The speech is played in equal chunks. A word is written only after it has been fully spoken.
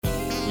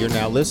You're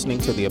now listening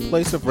to the A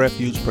Place of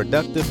Refuge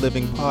Productive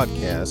Living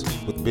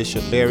podcast with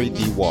Bishop Barry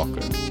D.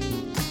 Walker.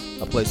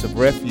 A Place of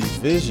Refuge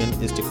vision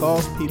is to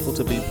cause people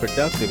to be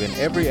productive in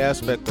every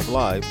aspect of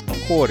life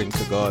according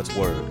to God's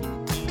Word.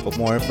 For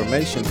more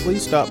information,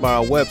 please stop by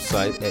our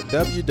website at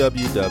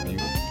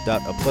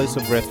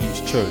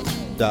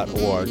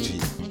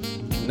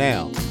www.aplaceofrefugechurch.org.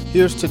 Now,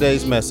 here's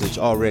today's message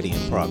already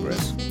in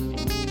progress.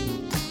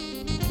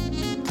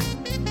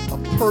 A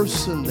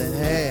person that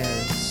has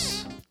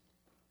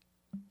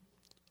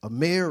a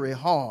merry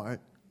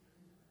heart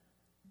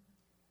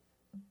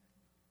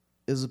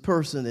is a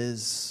person that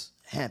is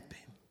happy,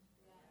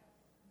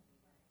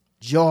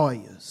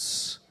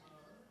 joyous,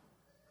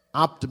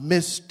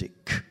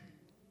 optimistic.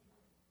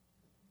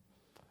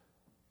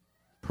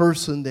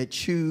 Person that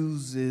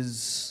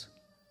chooses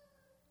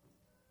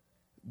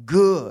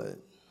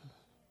good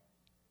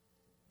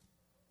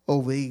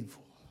over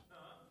evil.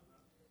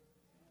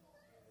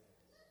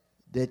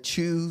 That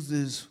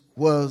chooses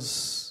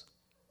what's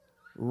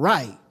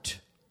right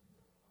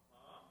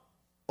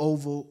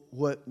over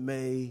what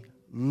may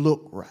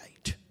look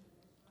right.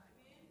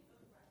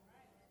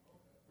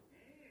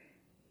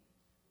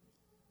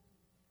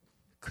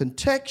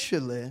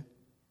 Contextually,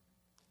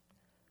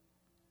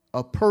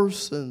 a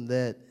person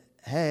that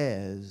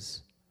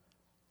has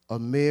a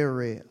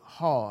merry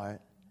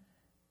heart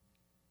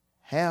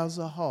has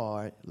a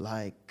heart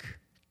like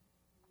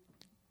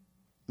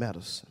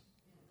medicine.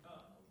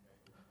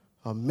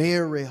 A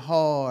merry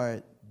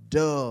heart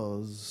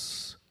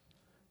does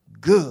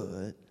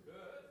good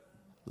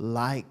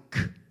like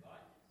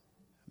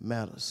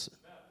medicine.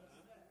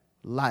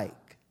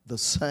 Like, the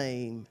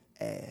same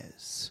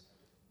as.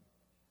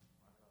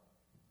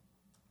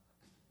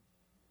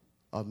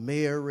 A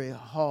merry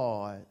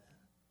heart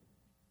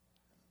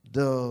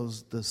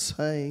does the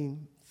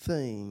same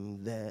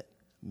thing that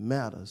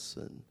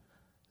medicine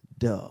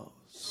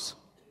does.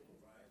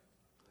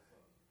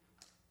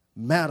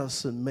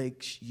 Medicine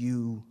makes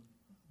you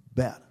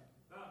better.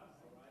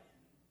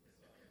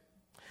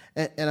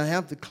 And I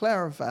have to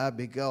clarify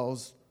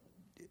because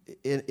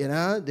in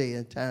our day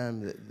and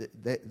time,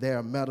 there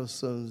are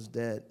medicines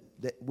there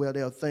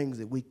are things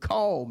that we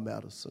call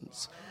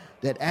medicines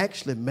that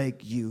actually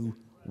make you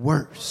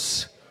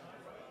worse.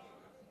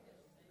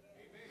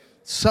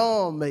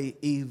 Some may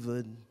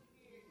even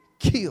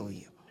kill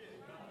you.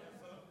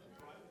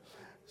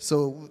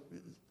 So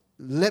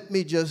let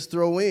me just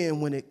throw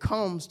in, when it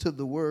comes to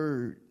the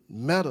word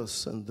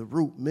medicine, the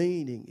root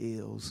meaning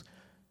is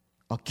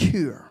a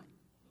cure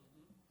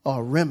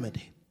or a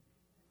remedy.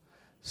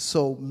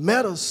 So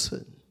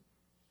medicine,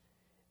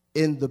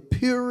 in the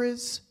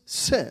purest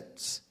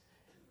sense,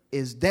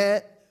 is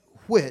that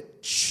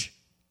which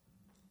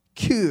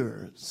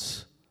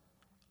cures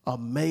or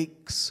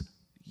makes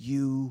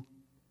you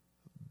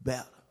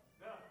better.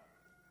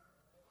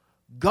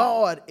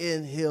 God,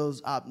 in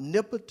his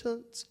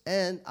omnipotence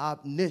and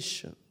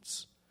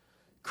omniscience,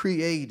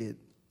 created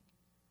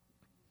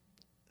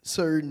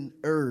certain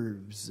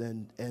herbs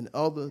and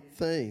other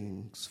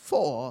things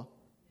for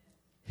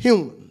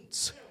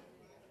humans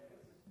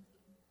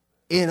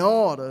in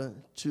order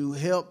to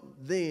help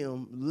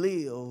them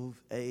live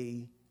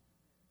a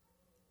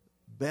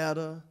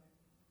better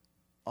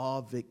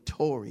or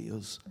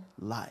victorious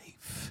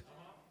life.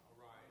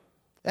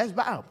 That's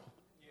Bible.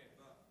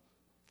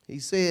 He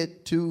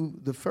said to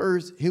the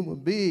first human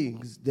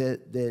beings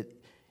that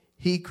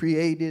he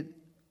created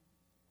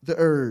the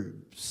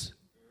herbs,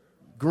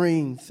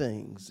 green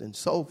things, and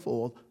so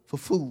forth for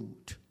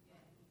food.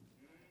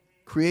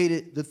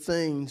 Created the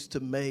things to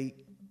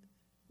make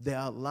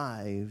their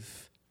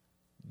life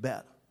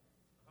better.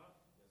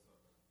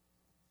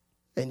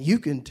 And you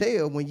can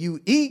tell when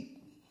you eat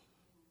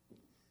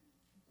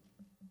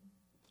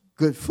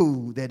good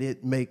food that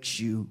it makes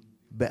you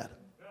better.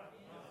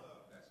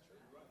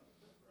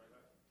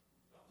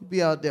 You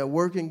be out there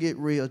working, get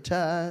real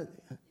tired.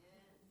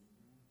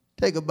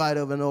 Take a bite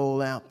of an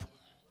old apple.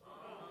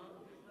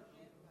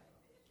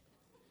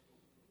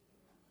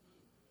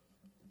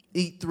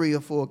 Eat 3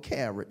 or 4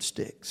 carrot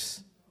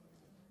sticks.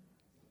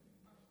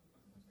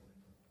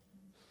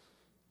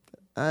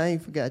 I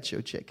ain't forgot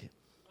your chicken.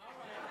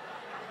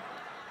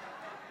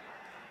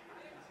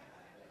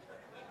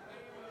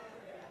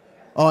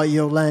 Or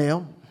your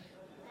lamb.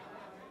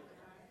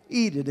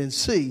 Eat it and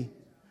see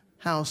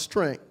how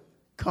strength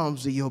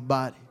comes to your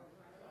body.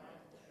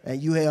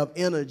 And you have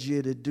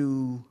energy to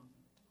do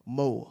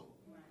more.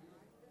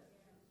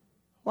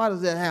 Why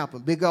does that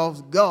happen?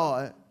 Because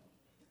God,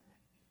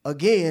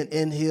 again,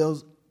 in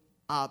his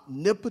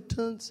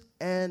omnipotence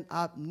and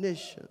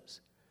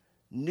omniscience,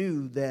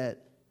 knew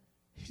that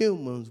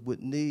humans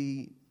would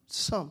need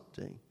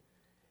something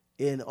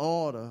in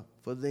order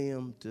for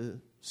them to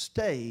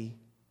stay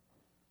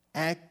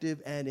active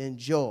and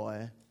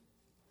enjoy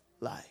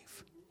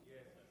life.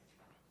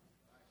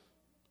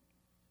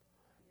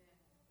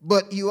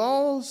 But you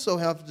also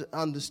have to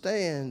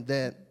understand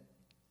that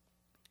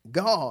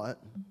God,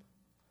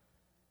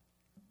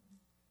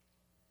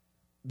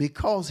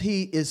 because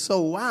he is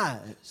so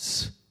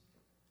wise,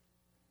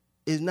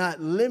 is not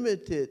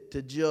limited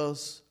to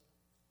just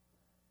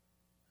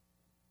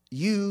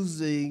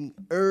using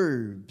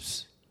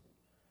herbs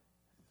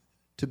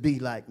to be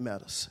like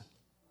medicine,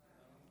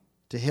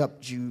 to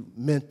help you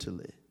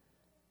mentally,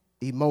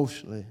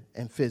 emotionally,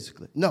 and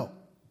physically. No.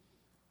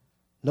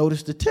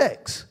 Notice the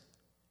text.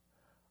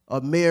 A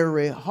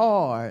merry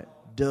heart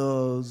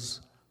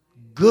does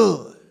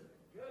good,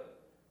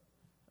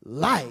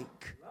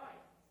 like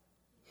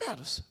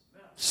medicine.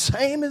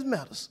 Same as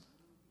medicine.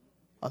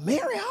 A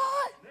merry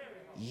heart?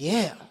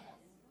 Yeah.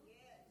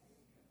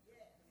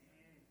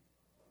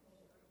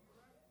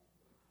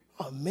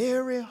 A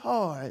merry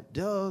heart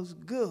does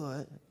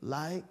good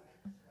like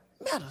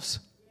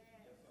medicine.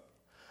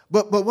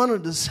 But one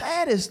of the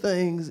saddest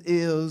things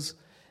is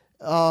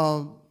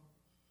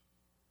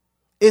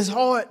it's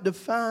hard to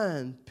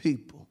find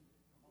people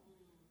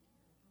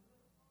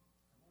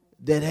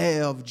that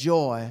have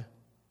joy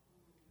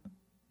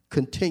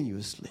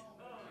continuously.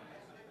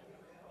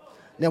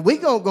 Now,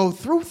 we're going to go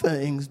through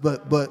things,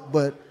 but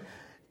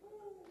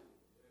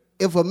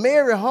if a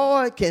merry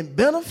heart can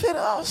benefit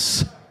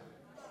us,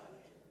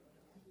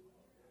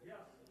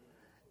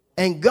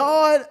 and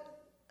God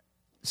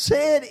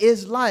said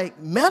it's like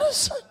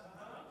medicine,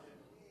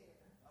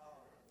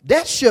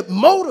 that should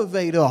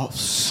motivate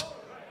us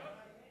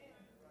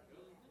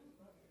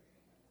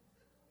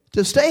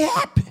to stay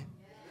happy.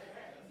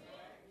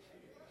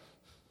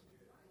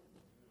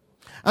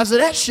 I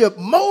said that should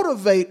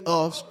motivate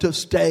us to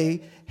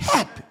stay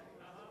happy.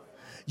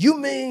 You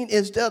mean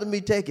instead of me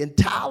taking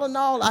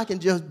Tylenol, I can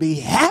just be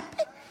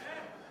happy?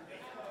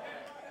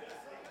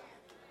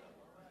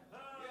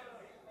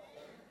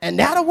 And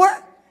that'll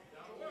work?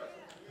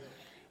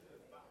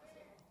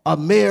 A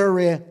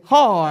merry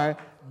heart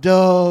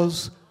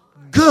does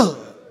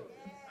good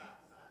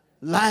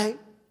like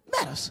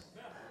medicine.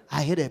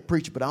 I hear that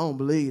preach, but I don't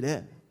believe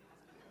that.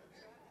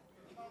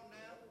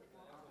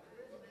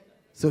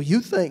 So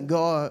you think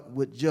God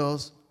would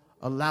just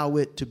allow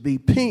it to be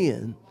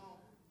penned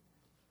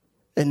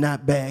and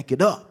not back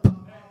it up?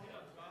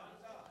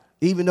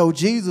 Even though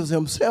Jesus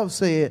himself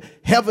said,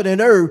 heaven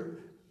and earth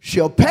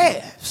shall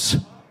pass,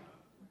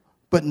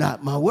 but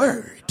not my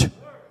word.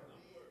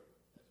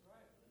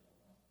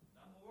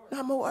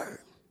 Not my word.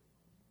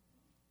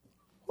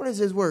 What is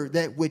his word?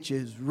 That which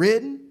is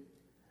written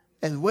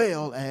as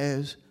well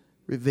as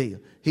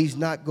revealed. He's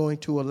not going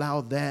to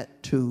allow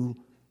that to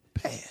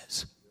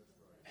pass.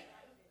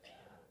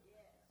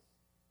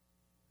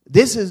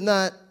 This is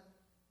not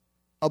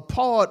a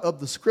part of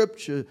the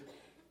scripture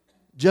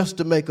just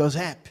to make us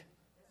happy.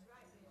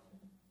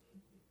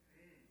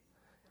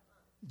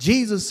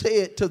 Jesus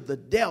said to the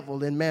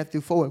devil in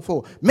Matthew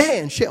 4:4,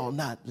 man shall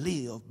not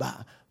live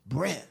by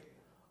bread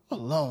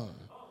alone,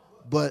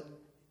 but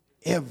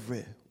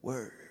every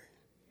word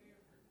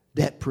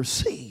that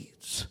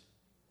proceeds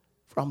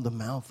from the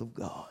mouth of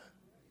God.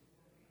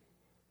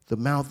 The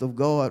mouth of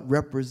God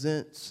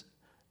represents,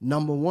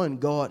 number one,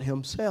 God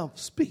himself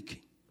speaking.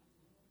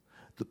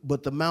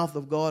 But the mouth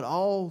of God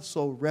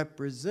also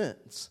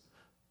represents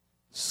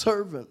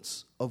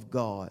servants of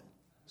God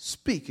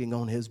speaking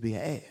on his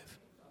behalf.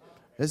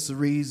 That's the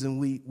reason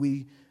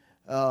we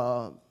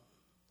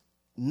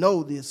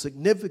know the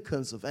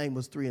significance of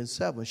Amos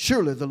 3:7.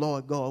 Surely the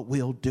Lord God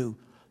will do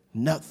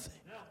nothing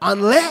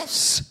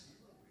unless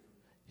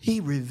he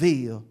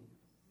reveal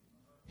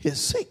his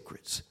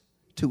secrets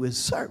to his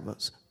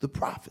servants, the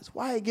prophets.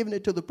 Why are he giving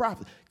it to the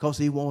prophets? Because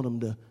he want them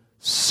to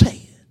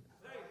say it.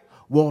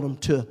 Want them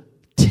to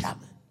tell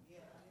it.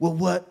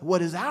 Well,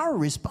 what is our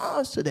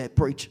response to that,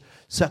 preacher?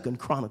 2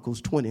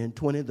 Chronicles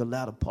 20:20, the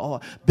latter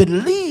part.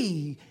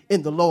 Believe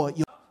in the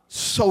Lord,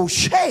 so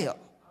shall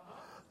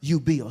you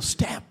be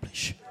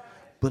established.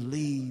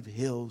 Believe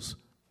his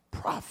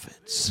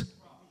prophets,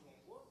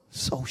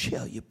 so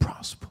shall you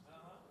prosper.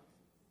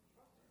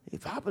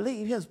 If I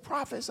believe his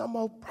prophets, I'm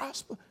going to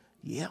prosper.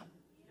 Yeah.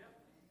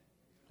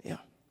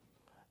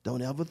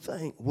 Don't ever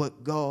think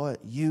what God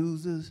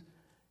uses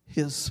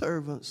his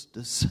servants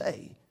to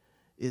say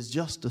is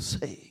just a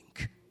saying.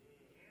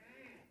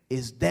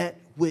 Is that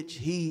which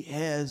he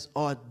has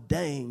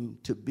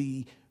ordained to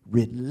be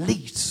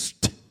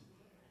released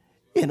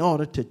in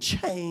order to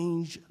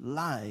change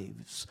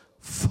lives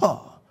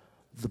for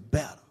the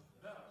better.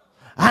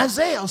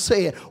 Isaiah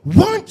said,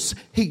 once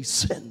he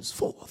sends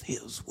forth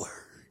his word,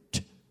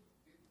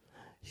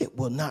 it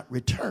will not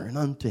return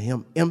unto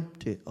him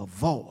empty or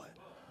void,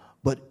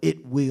 but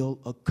it will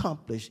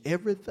accomplish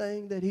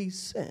everything that he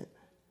sent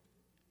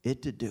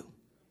it to do.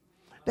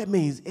 That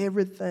means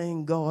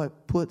everything God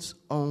puts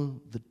on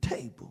the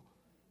table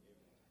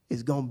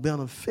is going to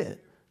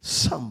benefit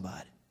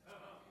somebody.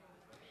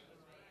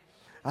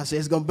 I said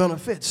it's going to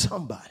benefit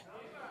somebody.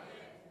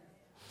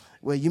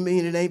 Well, you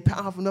mean it ain't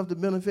powerful enough to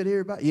benefit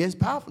everybody? Yeah, it's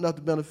powerful enough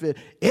to benefit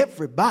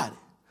everybody.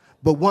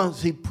 But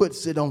once he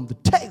puts it on the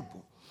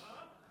table,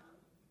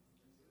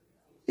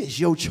 it's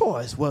your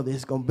choice whether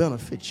it's going to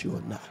benefit you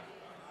or not.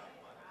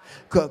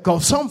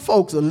 Because some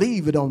folks will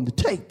leave it on the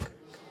table.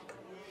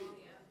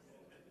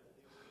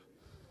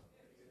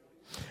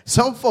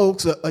 Some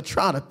folks are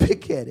trying to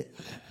pick at it.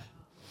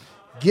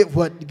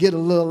 get a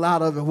little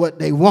out of it what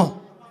they want.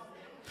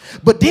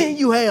 But then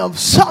you have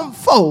some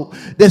folk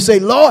that say,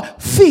 Lord,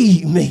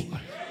 feed me.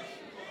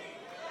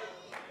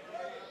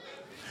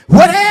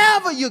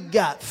 Whatever you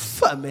got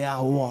for me, I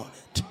want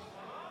it.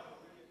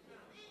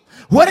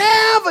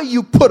 Whatever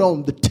you put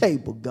on the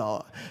table,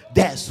 God,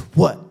 that's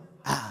what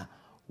I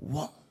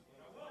want.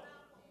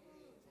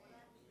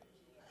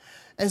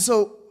 And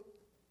so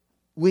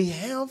we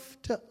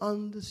have to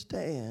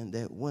understand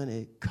that when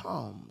it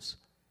comes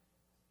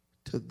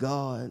to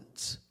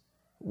God's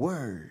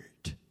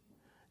word,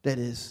 that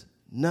is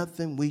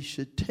nothing we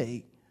should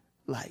take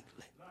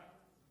lightly.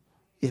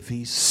 If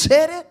he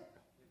said it,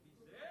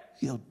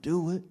 he'll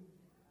do it.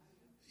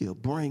 He'll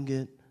bring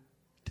it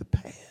to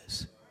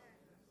pass.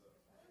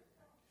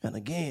 And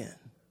again,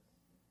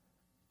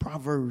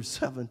 Proverbs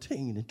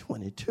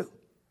 17:22,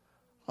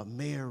 a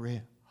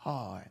merry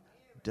heart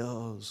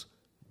does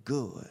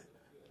good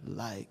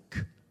like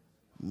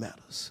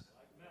medicine.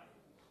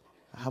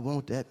 I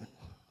want that.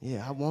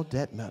 Yeah, I want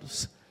that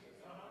medicine.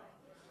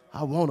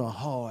 I want a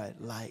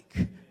heart like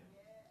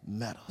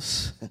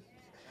medicine.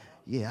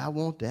 Yeah, I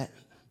want that.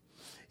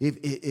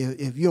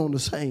 If you're on the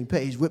same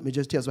page with me,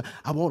 just tell me,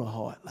 I want a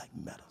heart like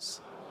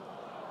medicine.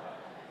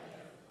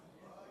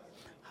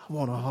 I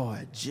want a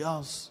heart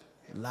just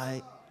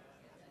like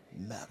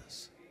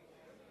medicine.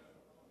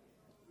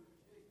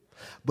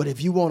 But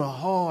if you want a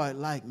heart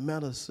like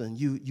medicine,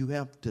 you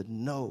have to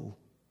know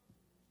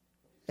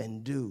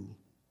and do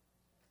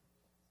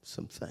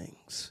some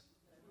things.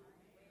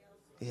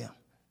 Yeah.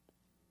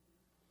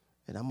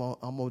 And I'm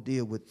going to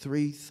deal with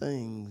 3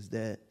 things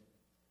that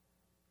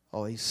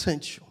are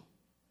essential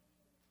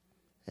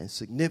and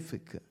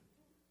significant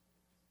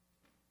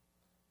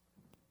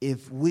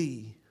if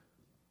we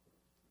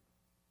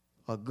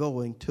are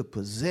going to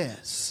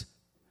possess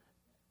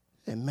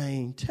and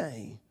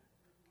maintain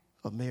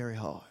a merry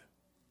heart.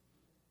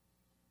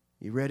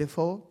 You ready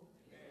for it?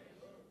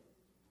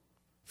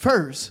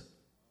 First,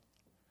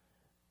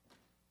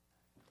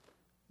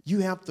 you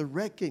have to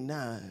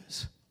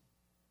recognize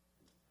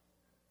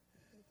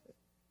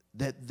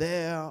that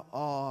there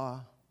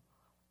are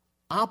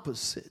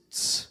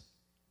opposites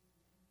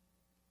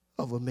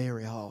of a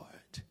merry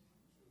heart.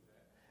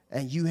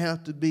 And you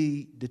have to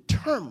be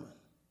determined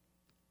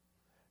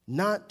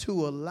not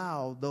to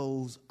allow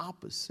those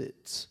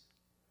opposites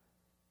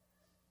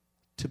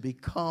to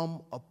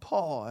become a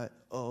part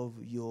of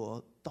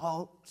your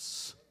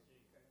thoughts,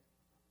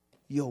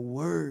 your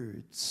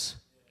words,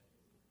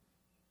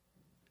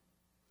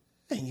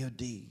 and your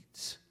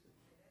deeds.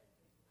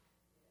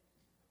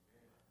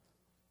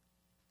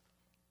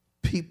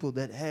 People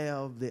that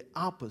have the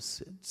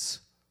opposites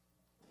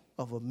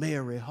of a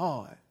merry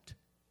heart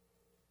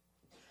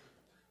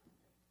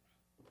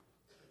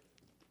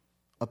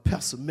are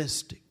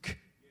pessimistic.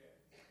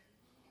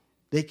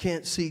 They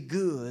can't see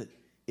good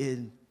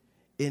in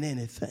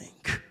anything.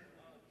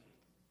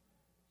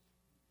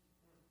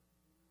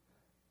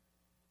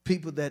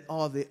 People that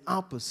are the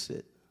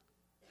opposite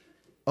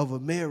of a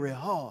merry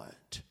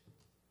heart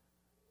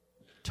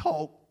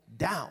talk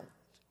down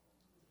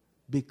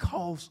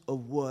because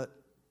of what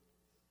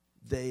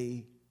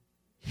they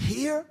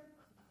hear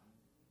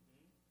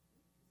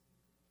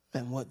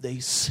and what they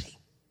see.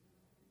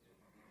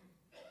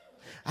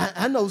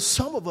 I know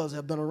some of us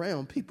have been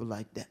around people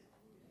like that.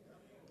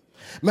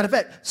 Matter of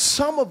fact,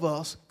 some of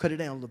us, cut it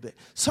down a little bit,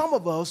 some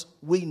of us,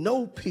 we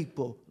know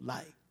people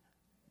like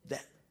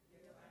that.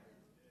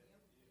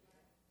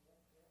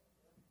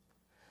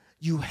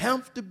 You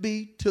have to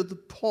be to the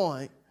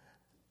point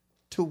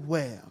to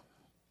where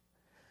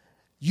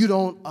you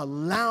don't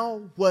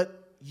allow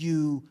what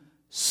you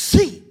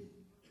see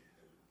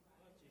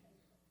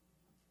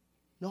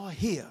nor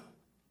hear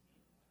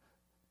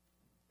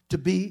to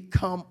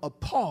become a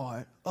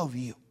part of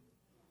you.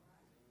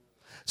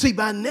 See,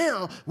 by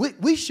now,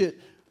 we should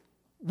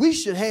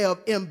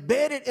have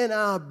embedded in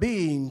our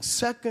being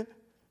 2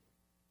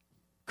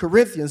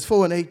 Corinthians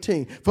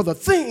 4:18. For the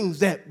things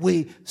that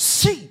we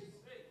see,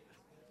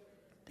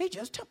 they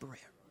just temporary.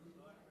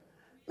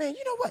 Man,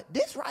 you know what?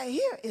 This right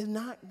here is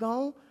not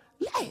going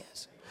to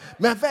last.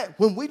 Matter of fact,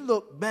 when we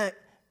look back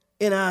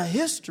in our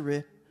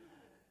history,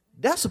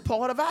 that's a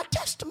part of our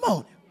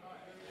testimony.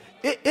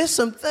 It's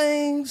some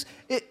things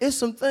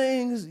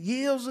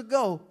years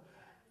ago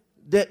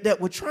that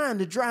were trying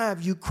to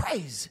drive you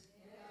crazy.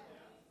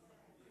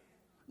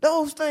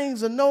 Those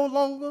things are no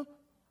longer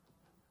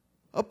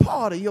a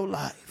part of your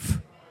life.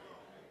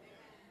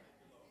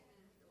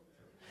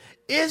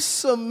 It's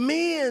some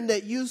men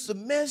that used to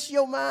mess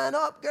your mind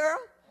up, girl.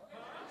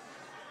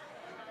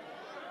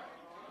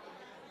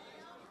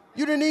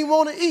 You didn't even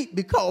want to eat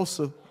because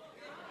of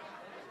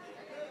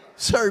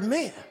certain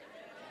men.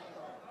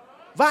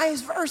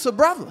 Vice versa,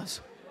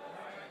 brothers.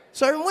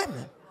 Certain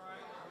women.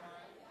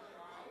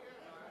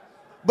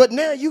 But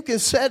now you can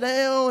sit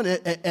down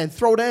and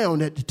throw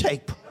down at the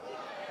table.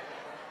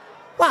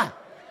 Why?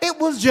 It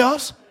was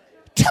just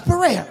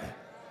temporary.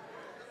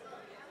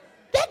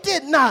 That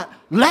did not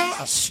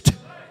last.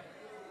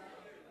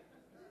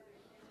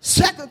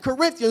 2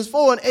 Corinthians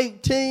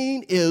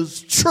 4:18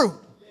 is true.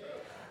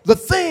 the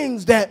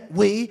things that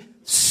we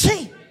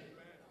see,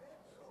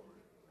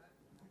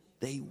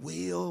 they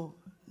will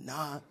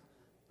not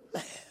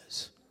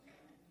last.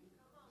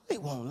 They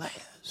won't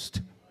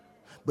last.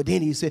 But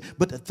then he said,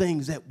 but the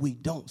things that we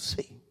don't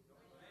see,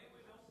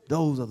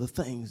 those are the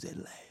things that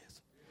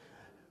last.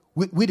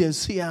 We didn't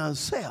see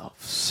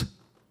ourselves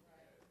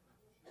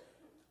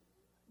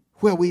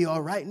where we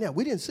are right now.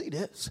 We didn't see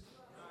this.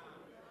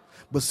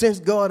 But since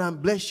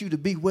God blessed you to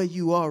be where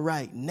you are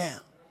right now,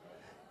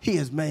 he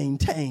has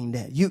maintained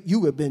that.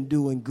 You have been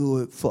doing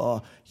good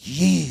for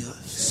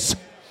years.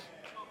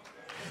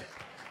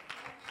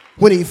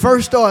 When he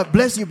first started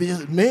blessing you,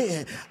 just,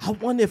 man, I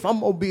wonder if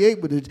I'm going to be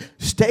able to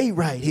stay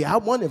right here. I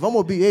wonder if I'm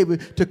going to be able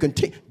to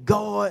continue.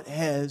 God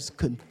has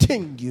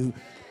continued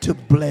to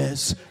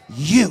bless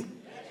you.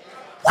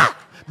 Why?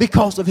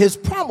 Because of his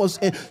promise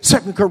in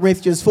 2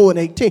 Corinthians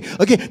 4:18.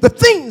 Again, the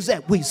things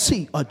that we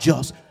see are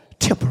just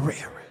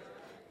temporary.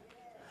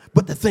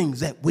 But the things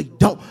that we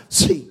don't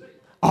see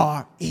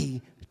are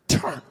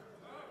eternal.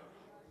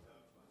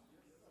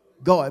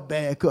 God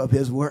back up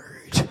his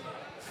word.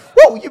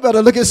 Whoa, you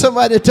better look at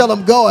somebody and tell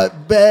them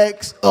God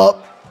backs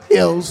up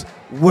his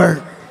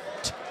word.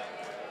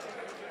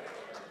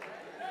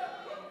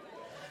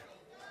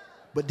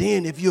 But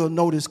then if you'll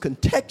notice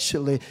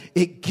contextually,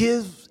 it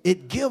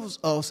gives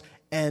us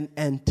an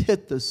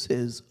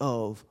antithesis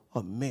of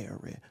a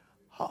merry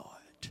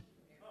heart.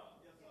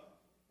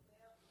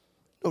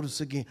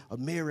 Notice again, a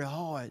merry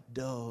heart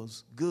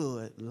does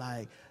good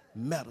like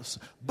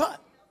medicine,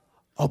 but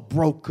a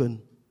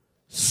broken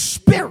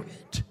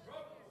spirit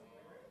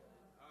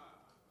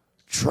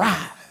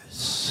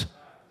dries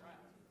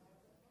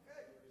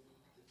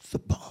the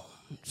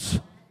bones.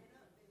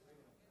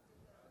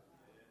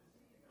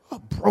 A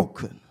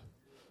broken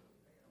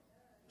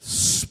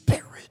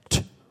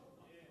spirit,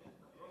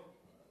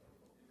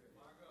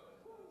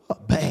 a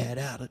bad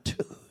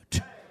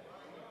attitude,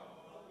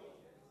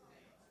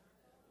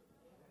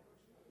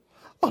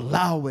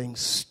 allowing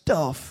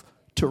stuff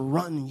to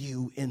run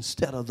you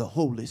instead of the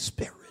Holy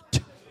Spirit.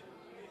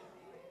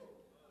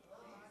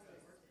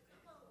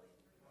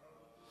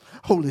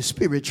 Holy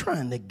Spirit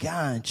trying to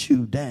guide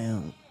you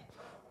down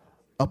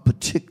a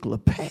particular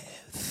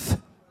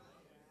path.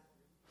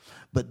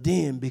 But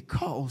then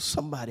because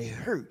somebody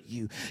hurt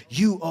you,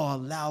 you are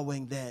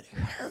allowing that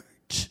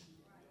hurt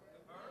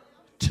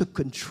to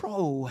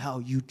control how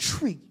you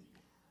treat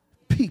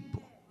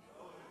people,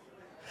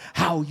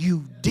 how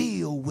you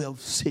deal with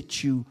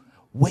situations.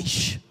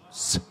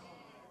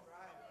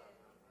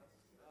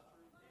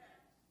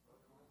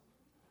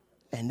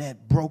 And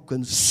that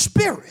broken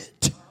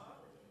spirit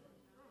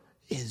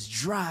is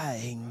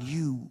drying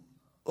you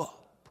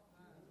up.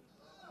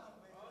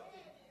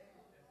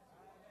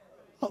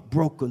 A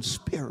broken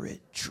spirit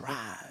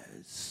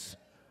dries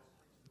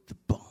the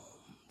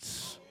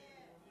bones.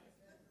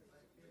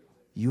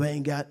 You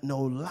ain't got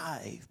no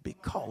life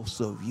because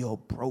of your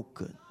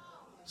broken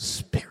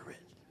spirit.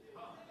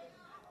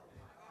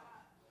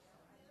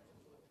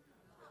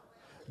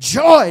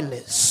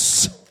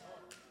 Joyless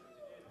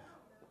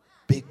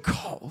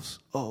because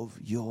of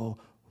your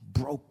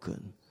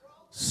broken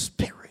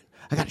spirit.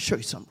 I got to show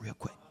you something real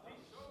quick.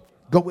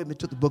 Go with me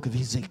to the book of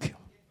Ezekiel.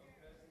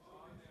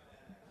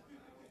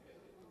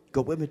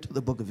 Go with me to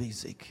the book of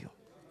Ezekiel.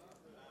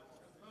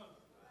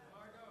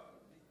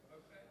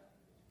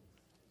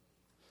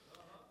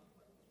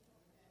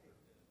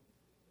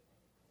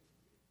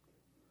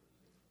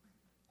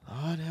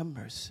 Lord have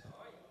mercy.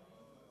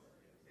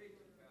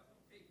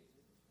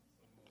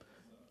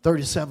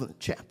 37th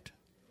chapter.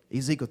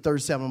 Ezekiel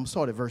 37, I'm going to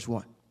start at verse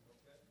 1.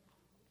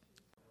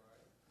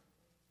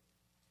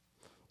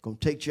 Going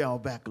to take y'all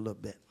back a little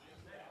bit.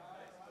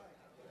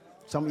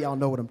 Some of y'all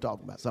know what I'm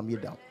talking about. Some of you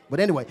don't. But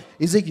anyway,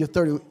 Ezekiel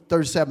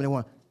 37 and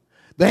 1.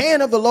 The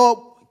hand of the Lord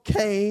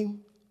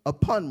came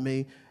upon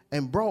me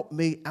and brought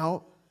me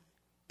out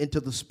into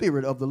the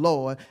spirit of the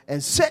Lord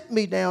and set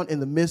me down in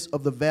the midst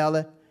of the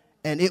valley,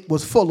 and it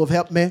was full of,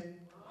 help me.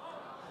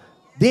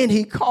 Then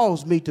he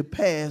caused me to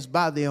pass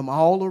by them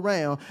all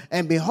around,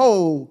 and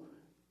behold,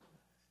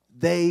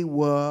 there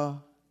were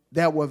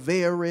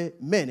very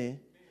many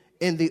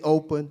in the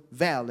open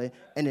valley,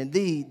 and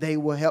indeed they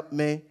will help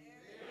me.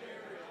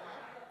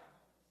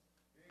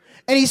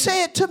 And he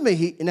said to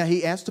me, now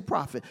he asked the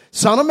prophet,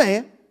 Son of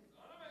man,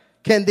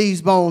 can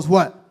these bones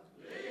what?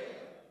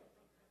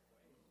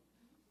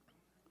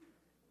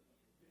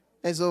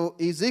 And so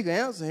Ezekiel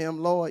answered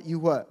him, Lord, you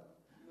what?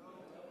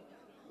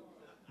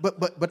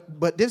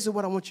 But this is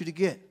what I want you to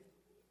get.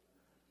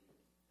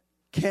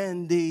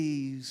 Can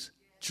these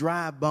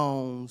dry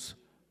bones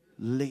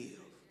live?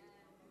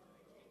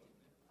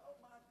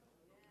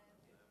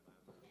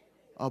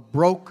 A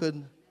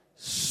broken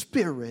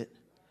spirit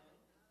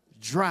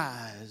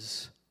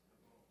dries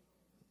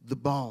the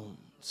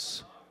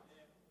bones.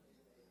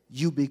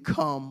 You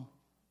become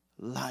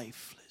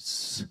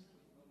lifeless.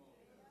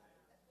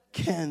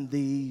 Can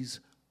these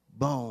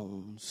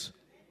bones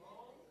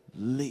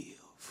live?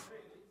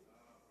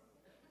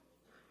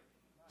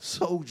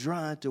 So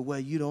dry to where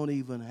you don't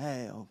even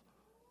have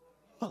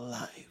a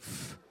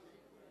life.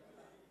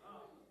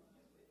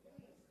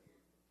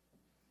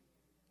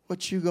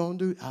 What you gonna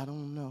do? I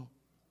don't know.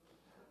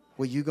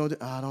 What you gonna do?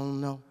 I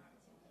don't know.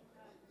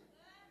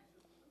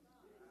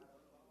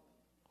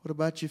 What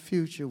about your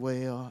future?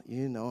 Well,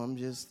 I'm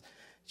just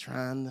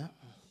trying to.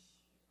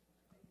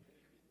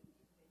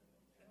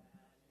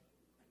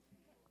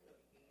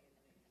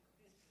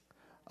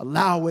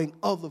 Allowing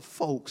other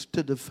folks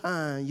to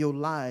define your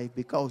life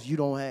because you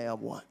don't have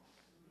one.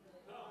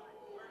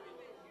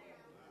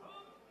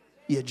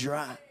 You're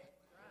dry.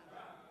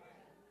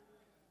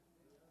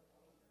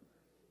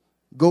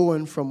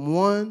 Going from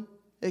one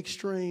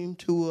extreme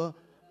to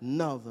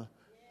another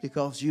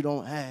because you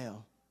don't have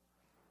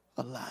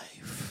a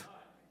life.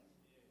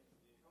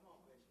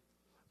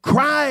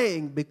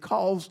 Crying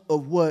because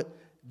of what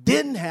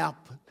didn't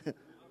happen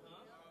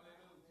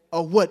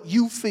or what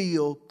you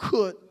feel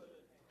could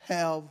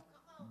have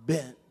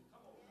been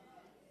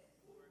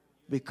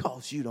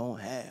because you don't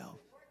have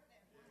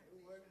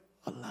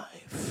a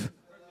life.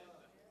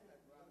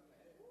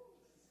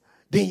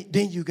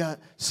 Then you got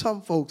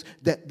some folks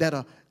that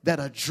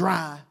are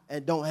dry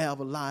and don't have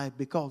a life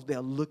because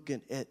they're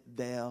looking at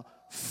their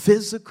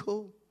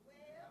physical,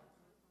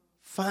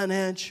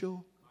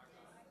 financial,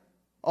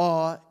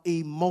 or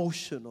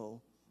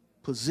emotional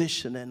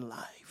position in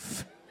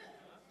life.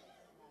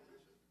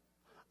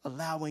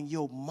 Allowing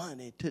your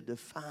money to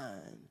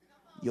define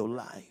your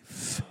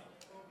life.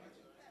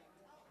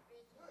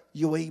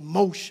 Your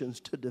emotions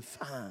to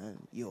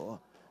define your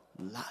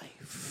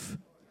life.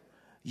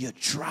 You're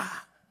dry.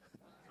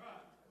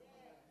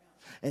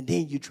 And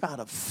then you try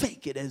to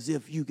fake it as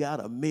if you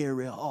got a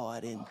merry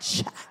heart in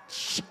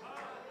church.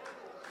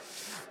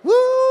 Woo!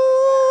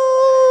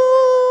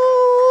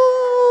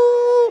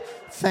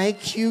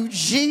 Thank you,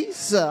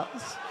 Jesus.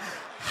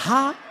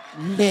 Hallelujah.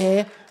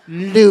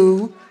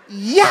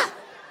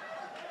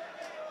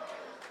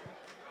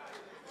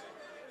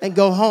 And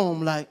go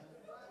home like,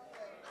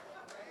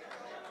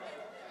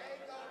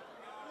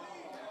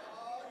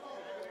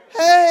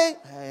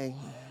 hey.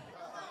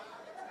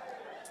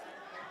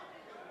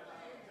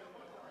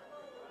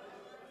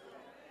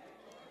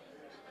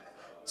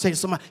 Say to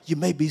somebody, you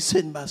may be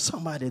sitting by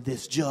somebody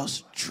that's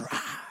just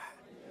dry.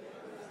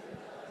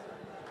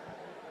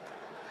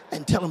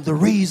 And tell them the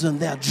reason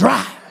they're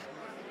dry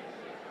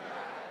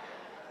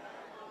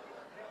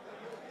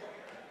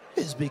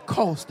is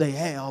because they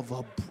have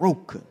a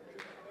broken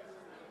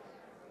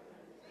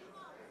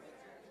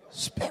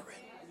spirit.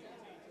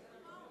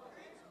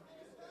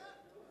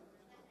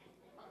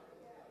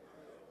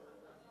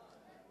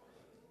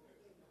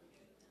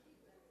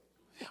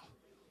 Yeah.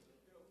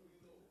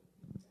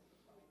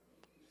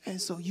 And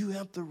so you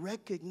have to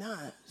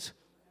recognize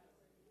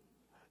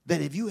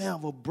that if you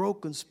have a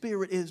broken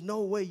spirit, there's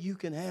no way you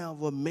can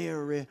have a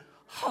merry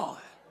heart.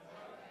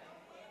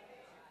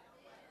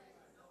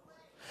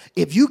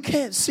 If you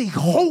can't see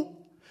hope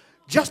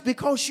just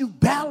because you're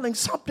battling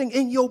something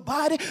in your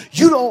body,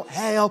 you don't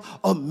have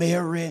a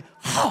merry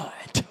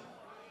heart.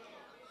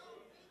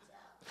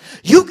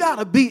 You got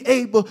to be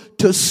able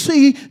to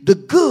see the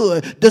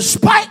good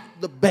despite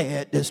the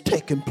bad that's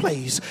taking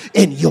place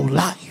in your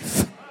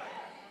life.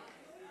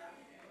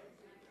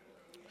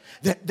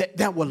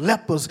 That were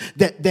lepers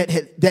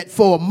that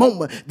for a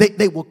moment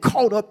they were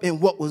caught up in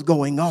what was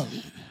going on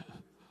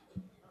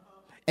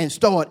and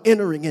started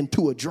entering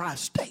into a dry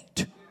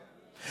state.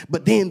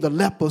 But then the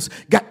lepers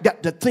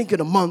got to thinking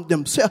among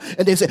themselves,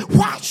 and they said,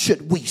 why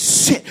should we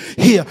sit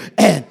here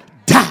and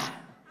die?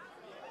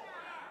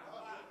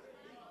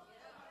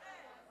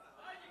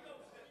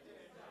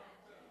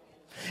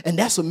 And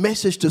that's a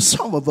message to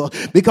some of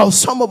us, because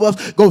some of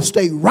us gonna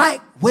stay right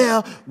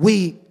where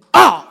we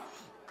are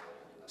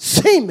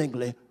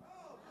seemingly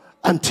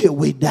until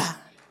we die.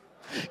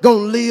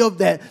 Gonna live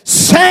that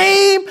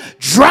same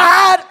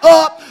dried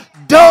up,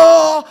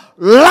 dull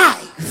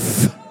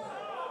life.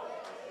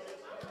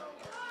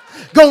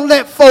 Gonna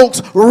let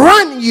folks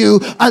run you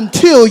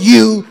until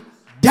you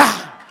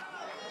die.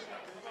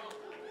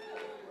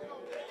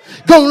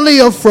 Gonna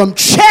live from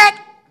check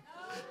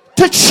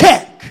to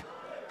check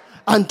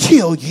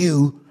until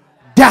you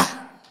die.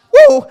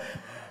 Woo.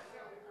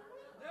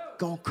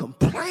 Gonna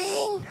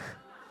complain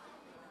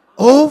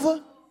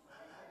over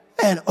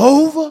and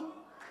over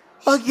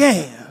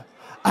again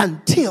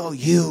until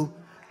you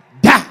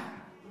die.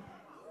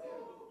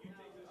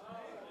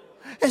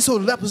 And so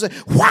the leper said,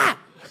 why?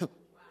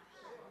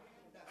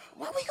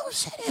 Why are we going to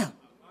sit here?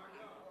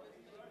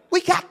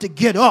 We got to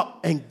get up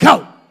and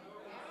go.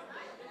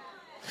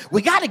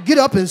 We got to get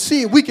up and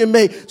see if we can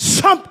make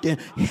something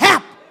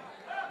happen.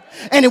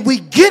 And if we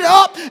get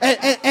up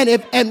and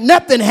if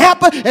nothing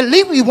happens, at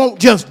least we won't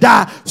just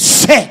die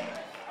sick.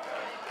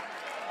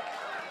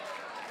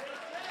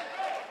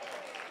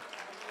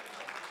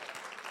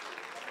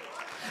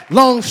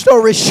 Long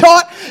story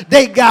short,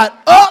 they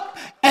got up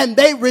and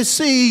they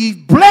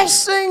received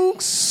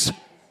blessings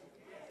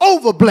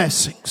over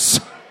blessings.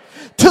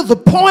 To the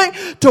point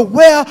to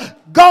where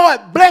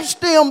God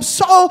blessed them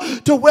so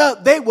to where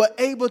they were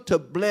able to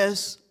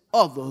bless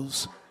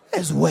others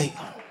as well.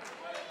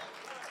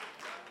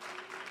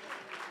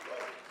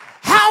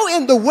 How How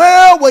in the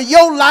world will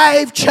your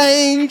life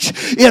change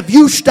if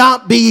you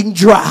stop being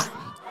dry?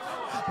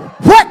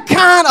 What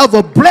kind of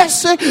a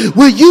blessing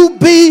will you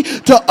be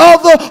to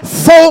other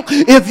folk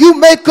if you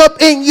make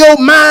up in your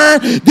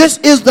mind this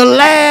is the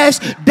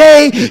last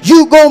day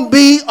you're going to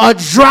be a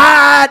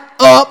dried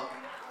up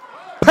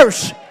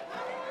person?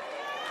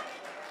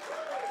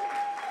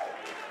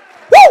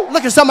 Woo!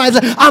 Look at somebody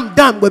and say, I'm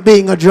done with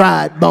being a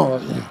dried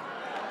bone.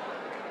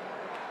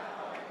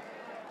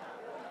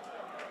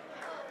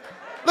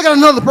 Look at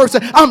another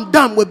person, I'm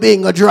done with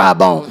being a dry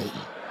bone.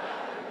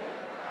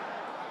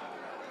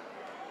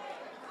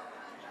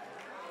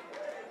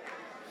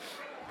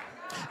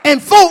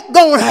 And folk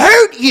gonna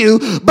hurt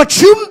you,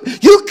 but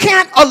you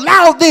can't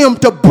allow them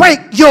to break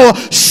your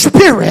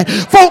spirit.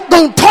 Folk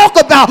gonna talk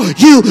about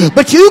you,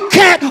 but you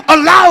can't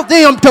allow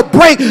them to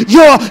break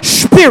your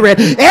spirit.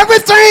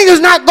 Everything is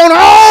not gonna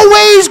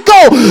always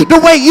go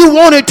the way you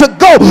want it to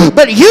go,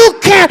 but you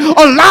can't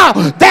allow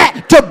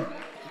that to.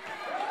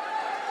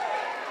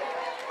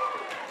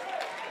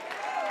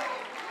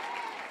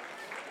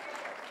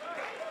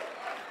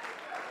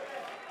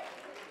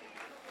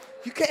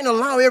 You can't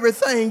allow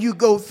everything you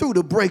go through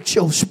to break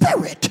your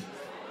spirit.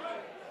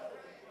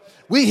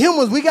 We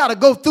humans, we got to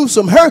go through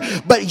some hurt,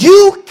 but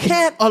you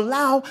can't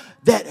allow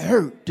that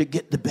hurt to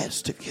get the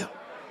best of you.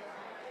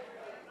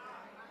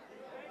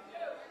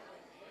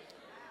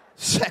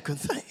 Second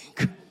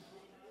thing,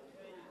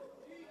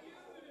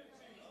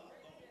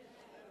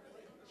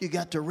 you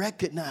got to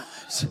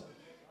recognize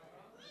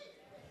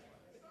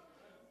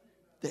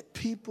that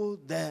people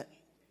that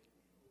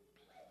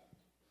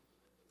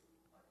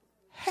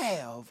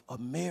have a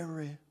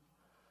merry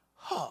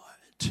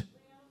heart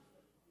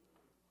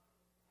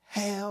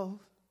have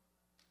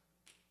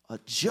a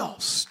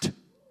just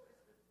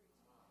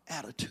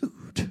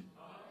attitude.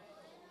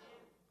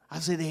 I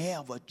say they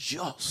have a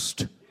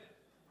just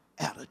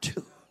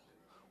attitude.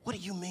 What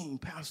do you mean,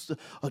 Pastor,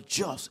 a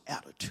just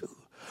attitude?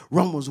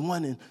 Romans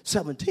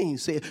 1:17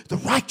 says the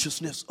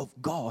righteousness of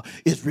God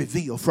is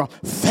revealed from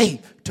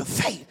faith to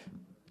faith.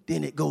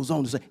 Then it goes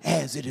on to say,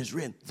 as it is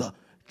written, the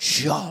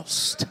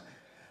just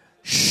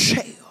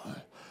shall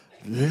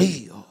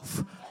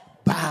live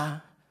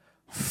by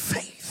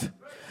faith.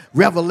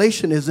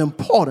 Revelation is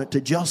important to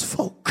just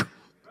folk.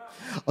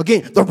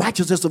 Again, the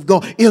righteousness of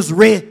God is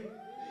read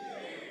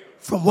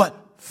from what?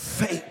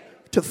 Faith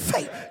to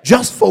faith.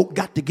 Just folk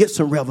got to get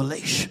some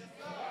revelation.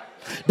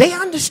 They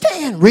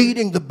understand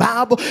reading the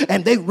Bible,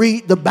 and they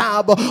read the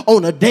Bible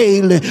on a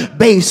daily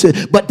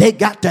basis, but they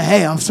got to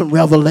have some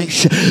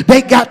revelation.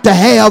 They got to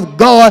have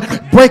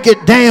God break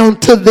it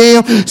down to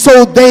them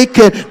so they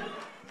can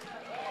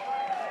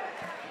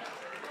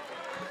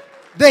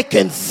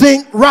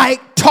think right,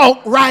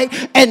 talk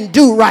right, and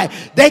do right.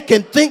 They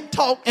can think,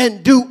 talk,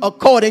 and do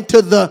according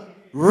to the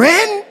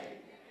written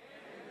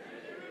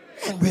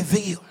and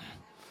reveal.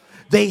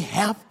 They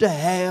have to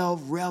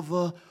have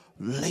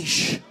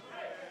revelation.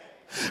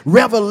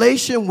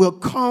 Revelation will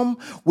come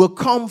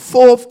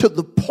forth to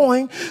the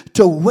point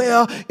to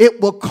where it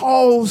will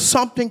cause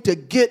something to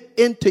get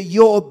into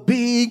your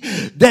being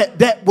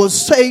that will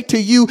say to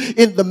you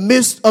in the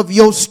midst of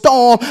your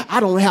storm, I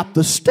don't have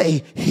to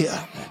stay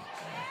here.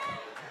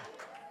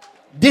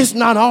 This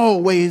not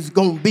always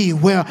going to be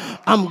where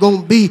I'm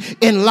going to be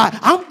in life.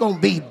 I'm going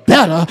to be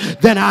better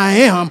than I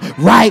am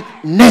right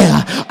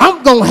now.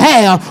 I'm going to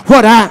have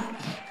what I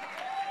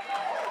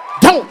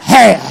don't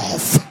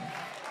have.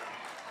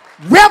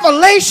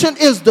 Revelation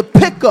is the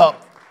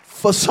pickup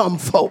for some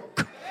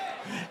folk.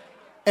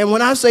 And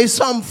when I say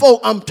some folk,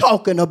 I'm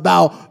talking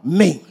about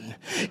me.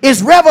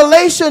 It's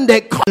revelation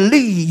that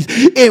leads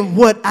in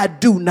what I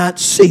do not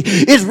see.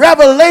 It's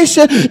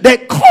revelation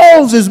that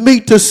causes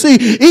me to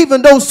see,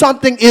 even though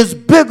something is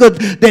bigger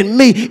than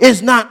me,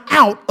 is not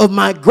out of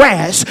my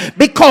grasp.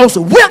 Because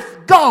with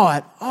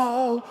God,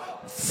 all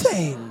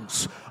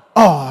things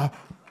are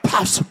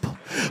possible.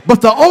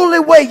 But the only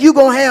way you're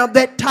going to have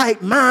that tight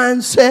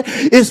mindset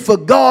is for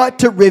God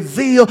to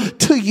reveal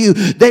to you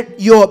that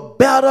you're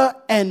better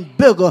and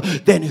bigger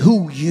than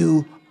who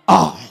you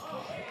are.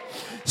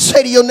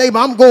 Say to your neighbor,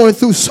 I'm going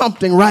through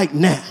something right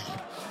now,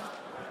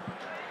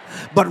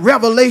 but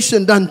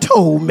revelation done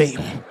told me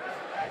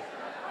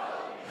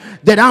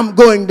that I'm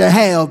going to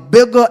have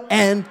bigger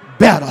and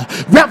better.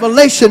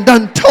 Revelation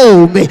done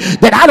told me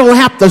that I don't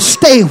have to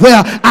stay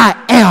where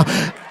I am.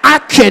 I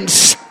can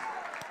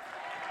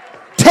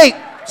take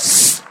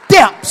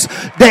steps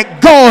that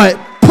God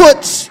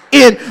puts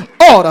in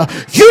order.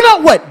 You know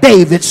what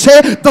David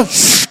said? The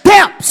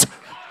steps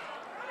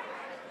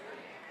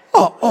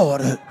are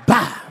ordered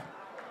by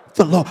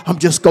the Lord. I'm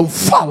just going to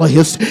follow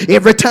his.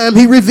 Every time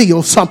he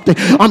reveals something,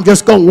 I'm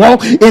just going to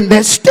walk in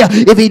that step.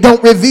 If he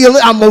don't reveal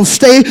it, I'm going to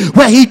stay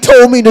where he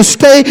told me to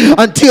stay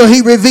until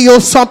he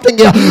reveals something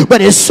else.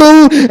 But as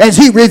soon as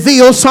he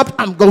reveals something,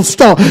 I'm going to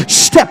start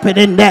stepping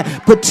in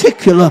that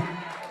particular.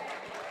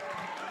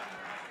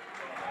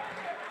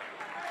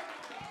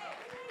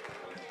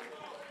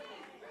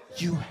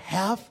 You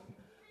have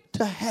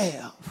to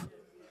have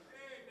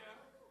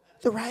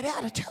the right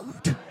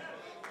attitude.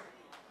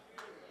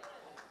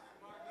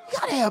 You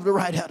got to have the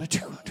right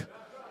attitude.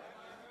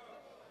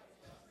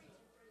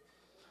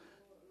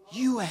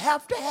 You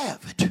have to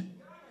have it.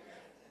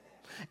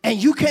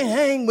 And you can't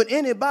hang with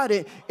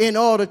anybody in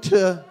order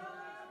to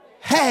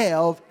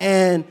have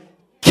and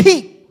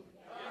keep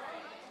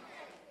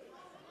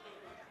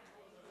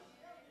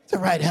the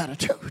right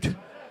attitude.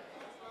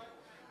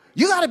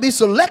 You got to be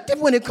selective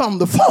when it comes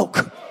to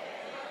folk.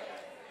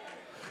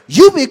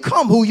 You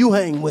become who you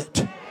hang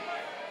with.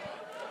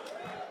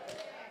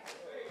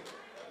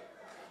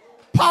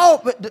 Paul,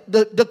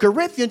 the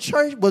Corinthian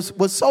church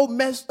was so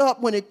messed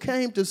up when it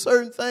came to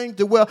certain things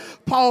to where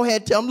Paul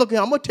had to tell them, look,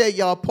 I'm going to tell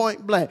y'all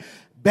point blank,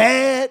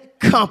 bad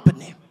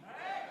company.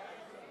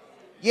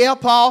 Yeah,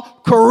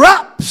 Paul,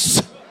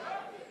 corrupts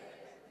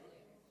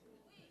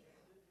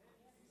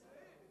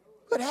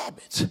good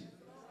habits.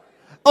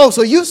 Oh,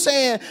 so you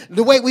saying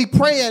the way we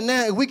praying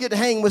now, if we get to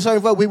hang with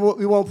certain folks, we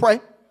won't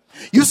pray?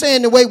 You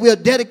saying the way we're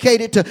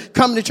dedicated to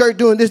coming to church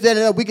doing this, that, and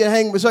that, we get to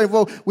hang with certain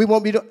folks, we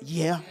won't be doing?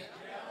 Yeah.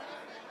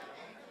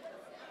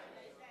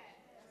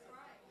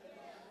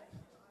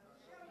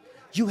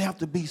 You have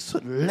to be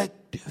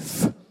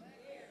selective.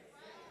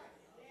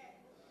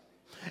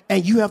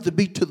 And you have to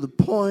be to the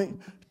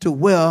point to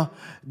where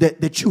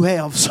that you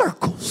have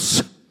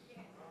circles.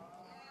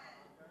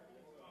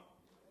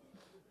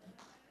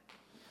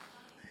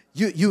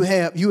 You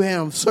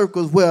have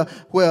circles where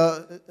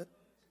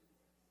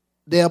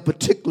there are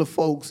particular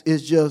folks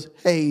is just,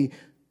 hey,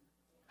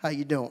 how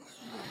you doing?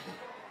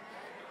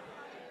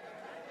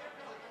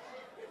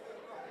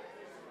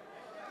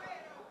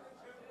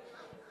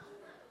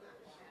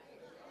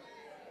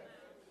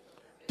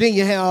 Then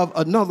you have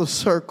another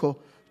circle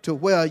to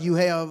where you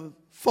have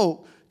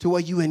folk to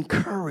where you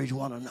encourage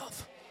one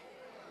another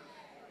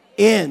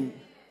in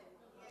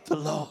the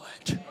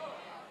Lord.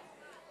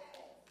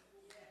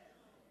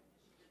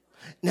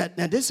 Now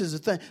this is the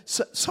thing.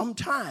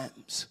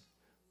 Sometimes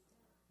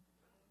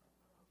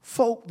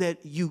folk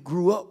that you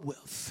grew up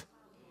with,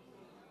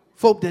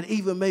 folk that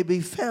even may be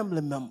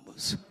family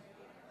members,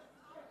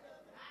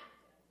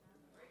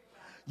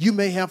 you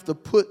may have to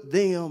put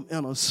them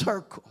in a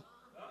circle.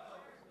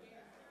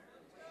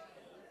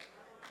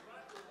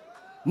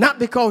 Not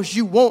because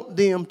you want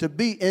them to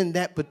be in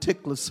that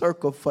particular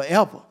circle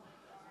forever,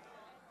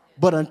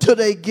 but until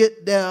they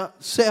get their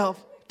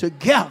self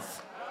together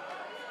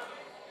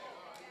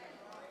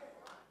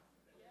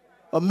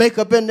or make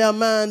up in their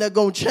mind they're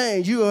going to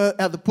change, you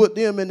have to put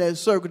them in that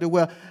circle to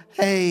where,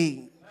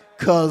 hey,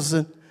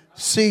 cousin,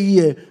 see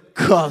you,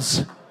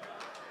 cousin.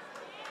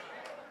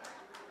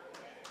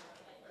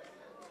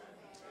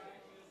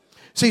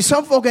 See,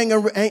 some folk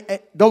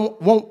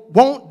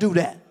won't do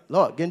that.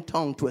 Lord, getting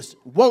tongue twisted.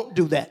 Won't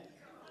do that.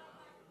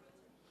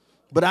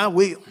 But I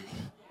will.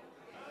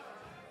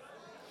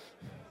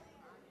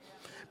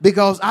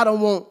 Because I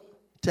don't want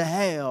to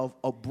have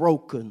a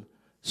broken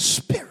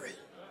spirit.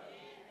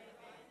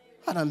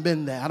 I done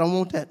been there. I don't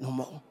want that no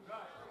more.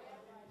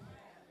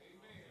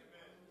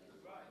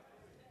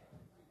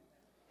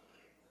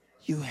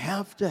 You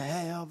have to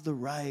have the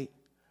right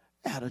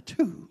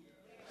attitude.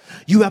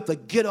 You have to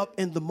get up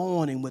in the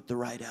morning with the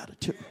right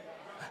attitude.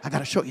 I got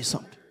to show you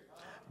something.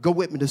 Go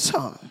with me to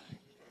Psalm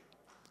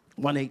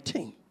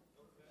 118.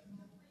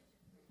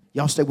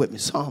 Y'all stay with me.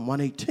 Psalm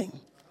 118.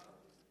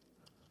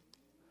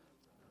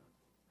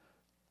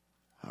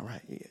 All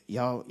right.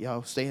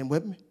 Y'all staying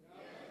with me?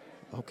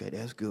 Okay,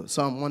 that's good.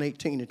 Psalm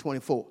 118 and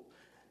 24.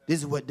 This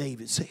is what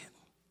David said.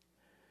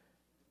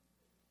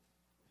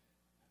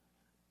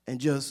 And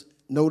just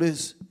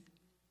notice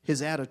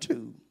his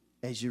attitude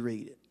as you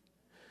read it.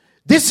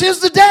 This is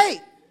the day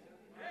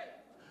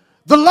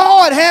the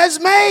Lord has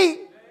made.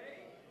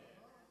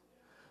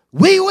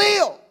 We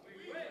will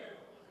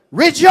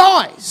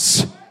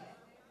rejoice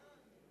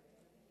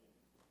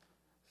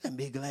and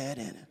be glad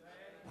in it.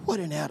 What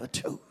an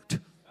attitude.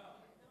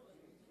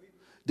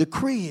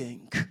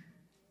 Decreeing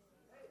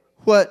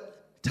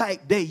what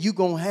type day you're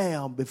going to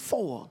have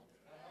before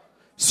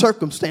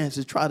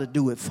circumstances try to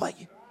do it for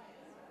you.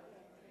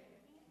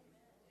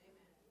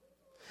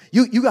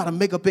 You got to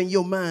make up in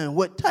your mind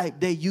what type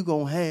day you're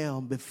going to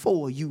have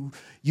before you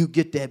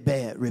get that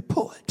bad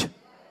report.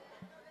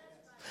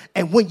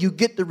 And when you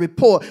get the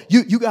report,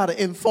 you got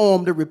to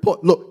inform the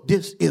report. Look,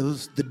 this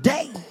is the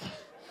day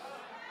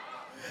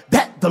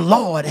that the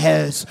Lord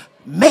has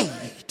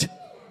made.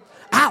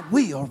 I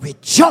will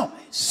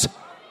rejoice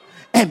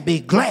and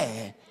be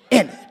glad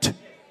in it.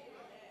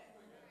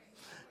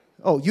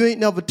 Oh, you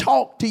ain't never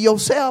talked to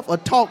yourself or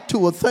talked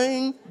to a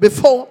thing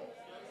before?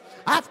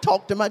 I've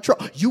talked to my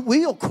truck. You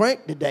will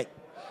crank today.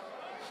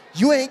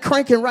 You ain't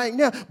cranking right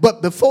now,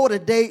 but before the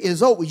day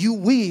is over, you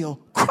will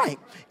crank.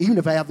 Even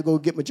if I have to go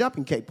get my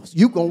jumping cables,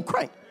 you gonna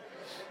crank.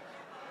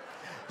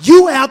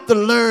 You have to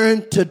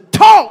learn to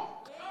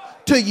talk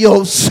to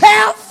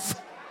yourself,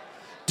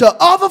 to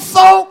other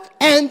folk,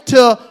 and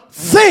to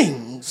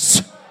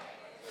things.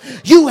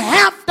 You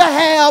have to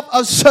have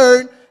a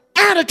certain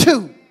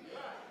attitude.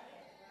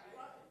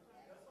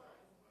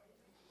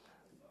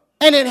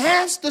 And it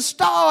has to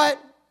start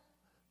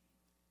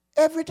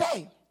every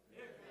day.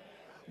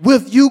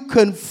 with you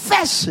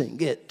confessing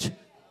it.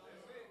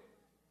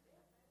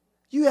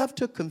 You have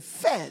to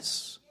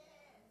confess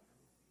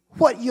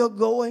what you're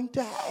going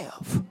to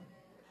have.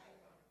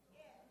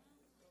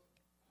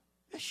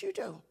 Yes, you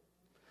do.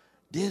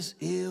 This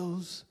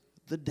is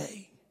the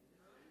day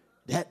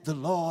that the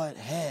Lord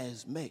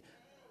has made.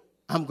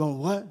 I'm going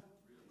to what?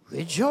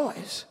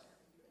 Rejoice.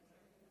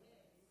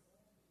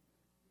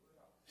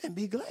 And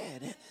be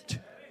glad in it.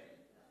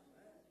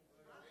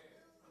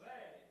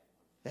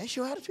 That's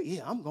your attitude?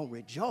 Yeah, I'm going to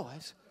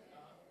rejoice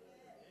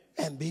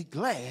and be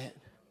glad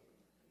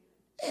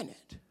in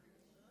it.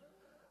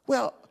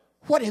 Well,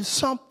 what if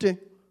something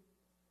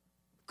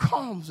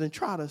comes and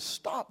try to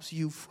stops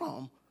you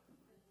from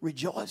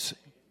rejoicing?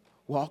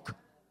 Walk.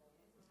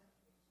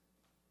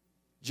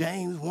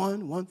 James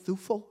 1 through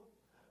 4.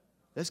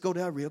 Let's go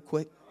there real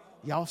quick.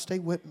 Y'all stay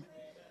with me.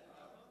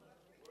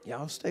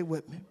 Y'all stay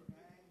with me.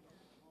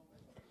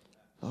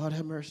 Lord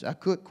have mercy. I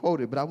could quote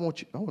it, but I want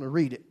to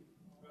read it.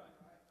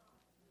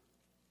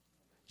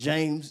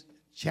 James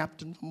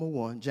chapter number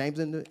 1. James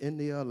in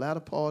the latter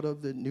part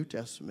of the New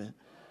Testament,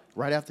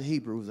 right after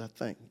Hebrews, I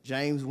think.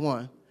 James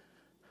 1.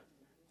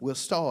 We'll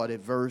start at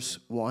verse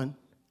 1.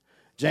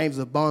 James,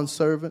 a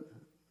bondservant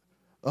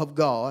of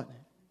God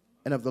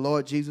and of the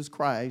Lord Jesus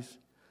Christ,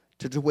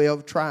 to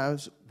 12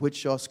 tribes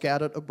which are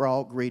scattered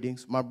abroad,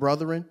 greetings. My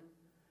brethren,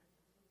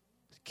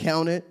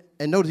 count it.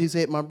 And notice he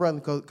said my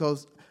brethren,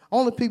 because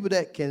only people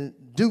that can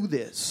do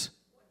this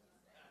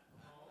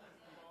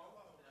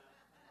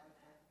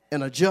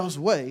in a just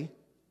way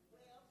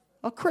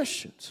are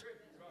Christians.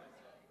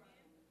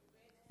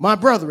 My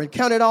brethren,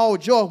 count it all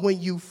joy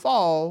when you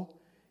fall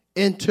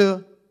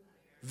into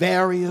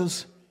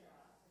various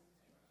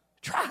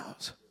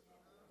trials.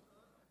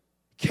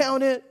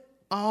 Count it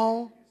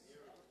all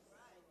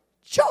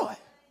joy.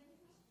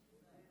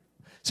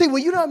 See,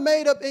 when you done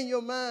made up in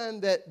your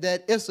mind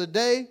that it's a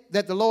day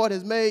that the Lord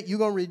has made, you're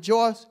going to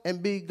rejoice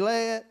and be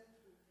glad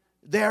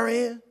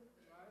therein.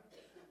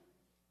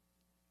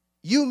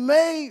 You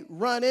may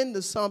run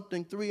into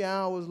something 3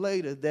 hours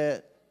later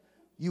that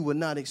you were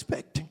not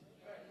expecting.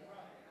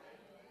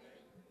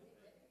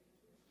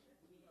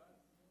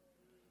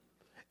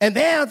 And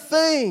there are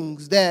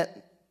things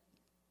that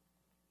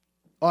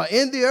are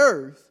in the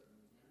earth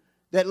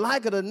that,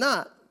 like it or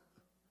not,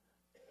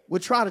 will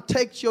try to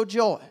take your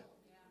joy.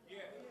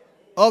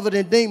 Other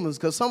than demons,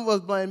 because some of us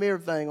blame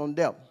everything on the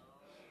devil.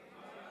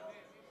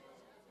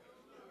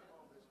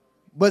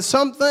 But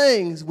some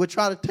things will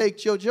try to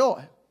take your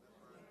joy.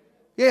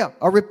 Yeah,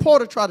 a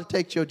reporter try to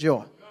take your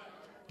joy.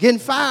 Getting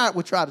fired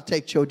will try to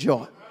take your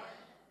joy.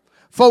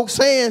 Folks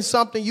saying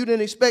something you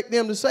didn't expect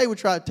them to say will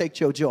try to take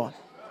your joy.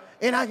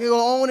 And I can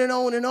go on and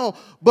on and on.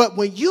 But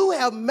when you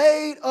have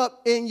made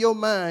up in your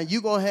mind,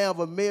 you're going to have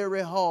a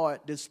merry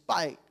heart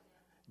despite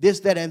this,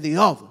 that, and the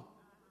other.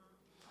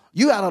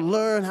 You got to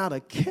learn how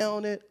to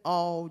count it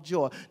all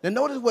joy. Now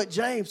notice what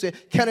James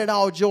said. Count it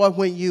all joy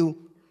when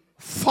you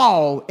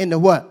fall into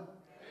what?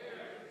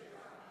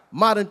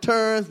 Modern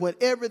terms, when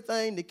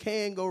everything that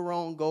can go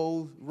wrong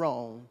goes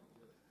wrong.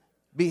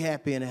 Be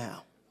happy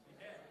anyhow.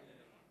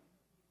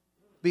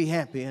 Be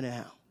happy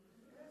anyhow.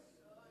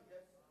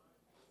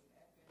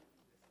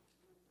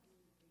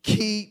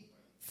 Keep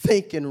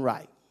thinking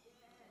right,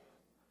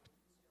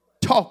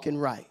 talking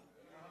right,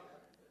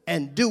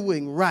 and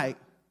doing right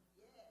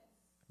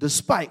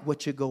despite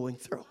what you're going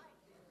through.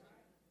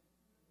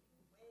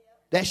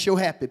 That's your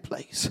happy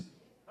place.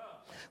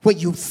 When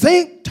you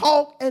think,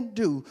 talk, and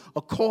do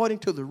according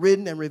to the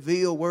written and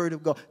revealed word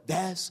of God,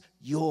 that's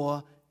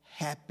your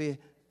happy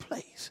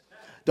place.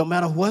 Don't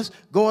matter what's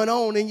going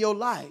on in your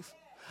life.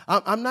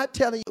 I'm not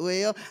telling you,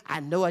 well, I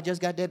know I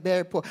just got that bad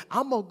report.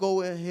 I'm going to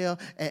go in here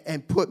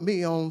and put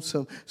me on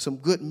some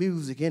good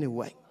music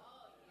anyway.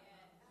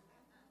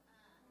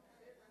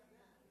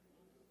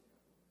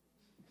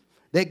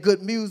 That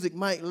good music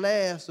might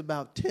last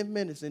about 10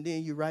 minutes and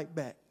then you're right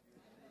back.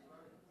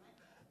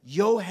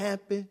 Your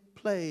happy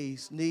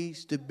place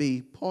needs to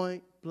be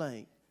point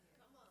blank.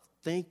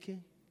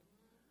 Thinking,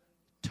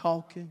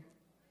 talking,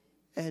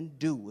 and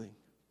doing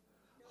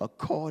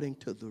according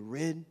to the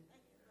written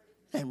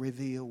and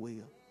revealed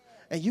will.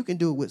 And you can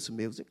do it with some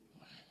music.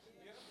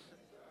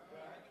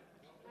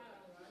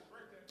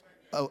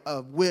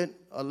 With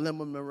a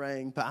lemon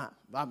meringue pie.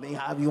 I mean,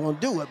 however you want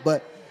to do it,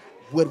 but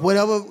with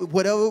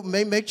whatever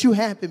may make you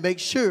happy, make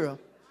sure,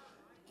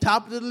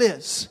 top of the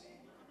list,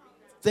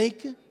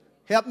 thinking,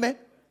 help me,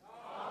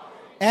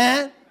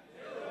 and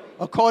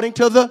according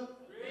to the,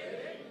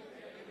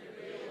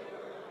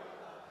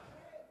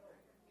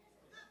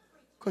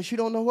 because you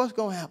don't know what's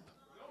going to happen.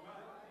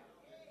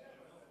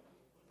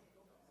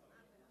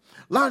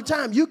 A lot of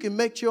times you can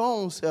make your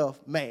own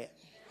self mad.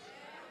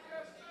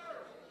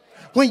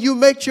 When you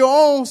make your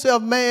own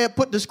self mad,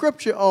 put the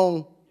scripture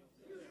on.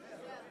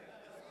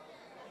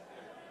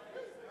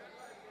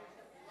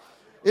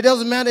 It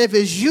doesn't matter if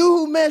it's you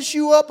who mess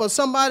you up or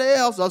somebody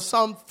else or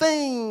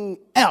something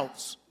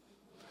else.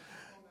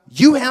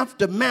 You have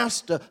to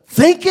master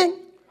thinking,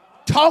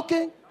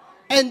 talking,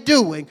 and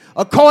doing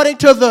according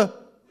to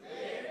the.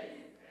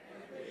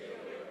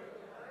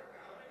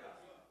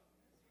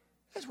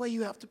 where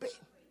you have to be.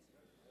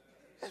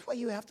 That's where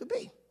you have to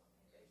be.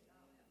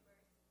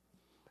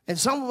 And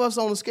some of us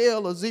on a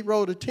scale of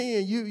 0 to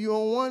 10, you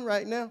on 1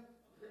 right now.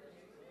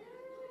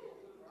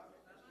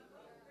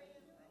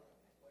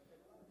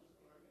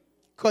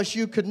 Because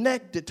you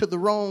connected to the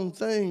wrong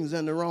things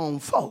and the wrong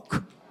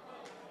folk.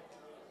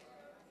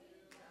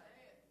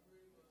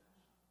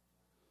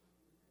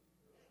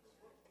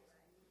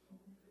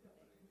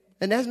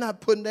 And that's not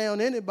putting down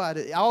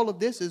anybody. All of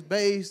this is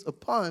based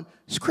upon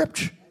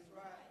Scripture.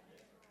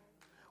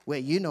 Well,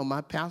 you know, my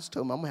pastor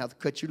told me I'm going to have to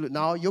cut you loose.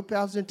 No, your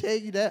pastor didn't tell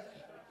you that.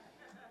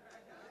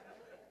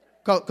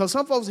 Because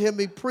some folks hear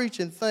me preach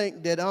and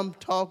think that I'm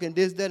talking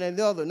this, that, and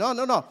the other.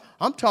 No.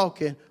 I'm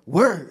talking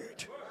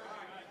word.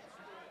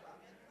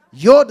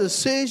 Your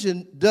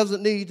decision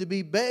doesn't need to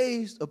be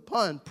based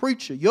upon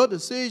preacher. Your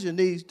decision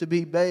needs to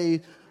be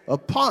based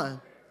upon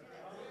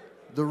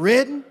the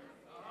written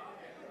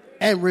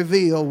and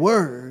revealed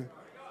word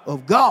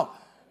of God.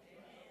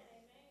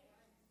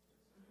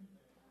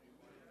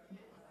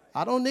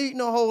 I don't need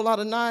no whole lot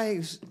of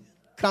knives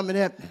coming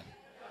at me.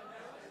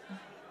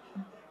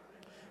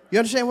 You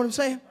understand what I'm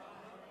saying?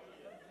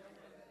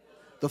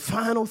 The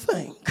final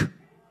thing.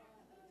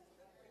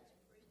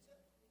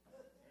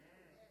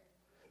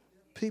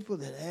 People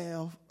that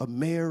have a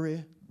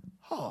merry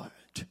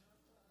heart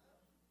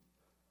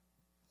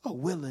are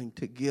willing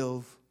to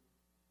give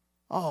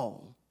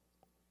all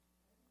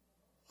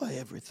or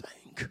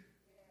everything.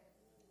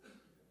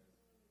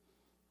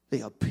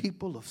 They are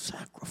people of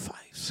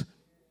sacrifice.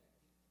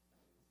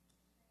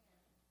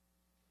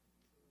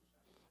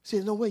 See,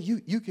 there's no way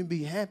you can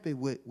be happy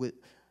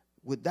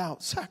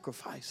without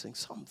sacrificing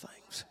some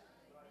things.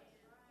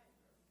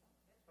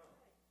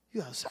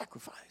 You have to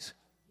sacrifice.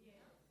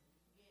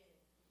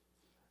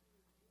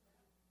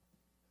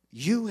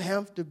 You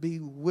have to be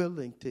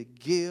willing to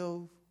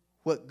give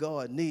what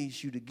God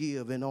needs you to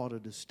give in order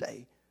to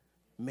stay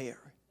married.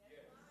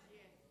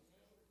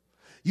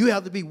 You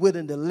have to be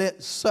willing to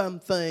let some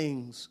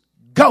things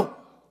go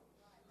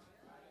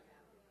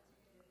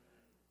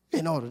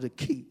in order to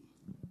keep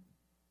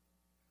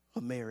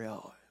a merry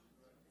heart.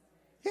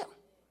 Yeah.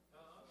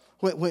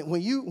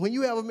 When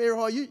you have a merry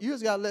heart, you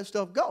just got to let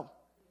stuff go.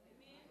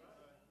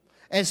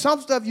 And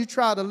some stuff you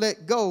try to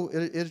let go,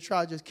 it'll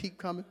try to just keep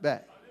coming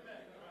back.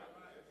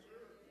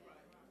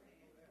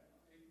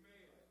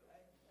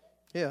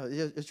 Yeah,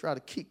 it's try to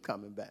keep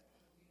coming back.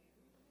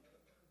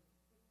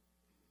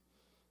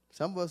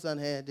 Some of us done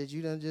had that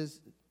you done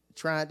just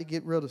tried to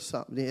get rid of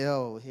something.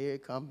 Oh, here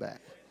it come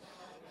back.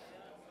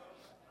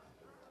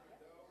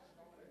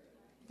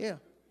 Yeah,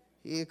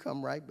 here it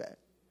come right back.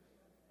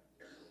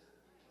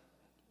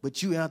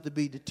 But you have to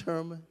be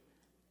determined.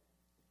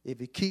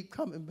 If it keep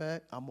coming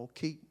back, I'm going to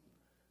keep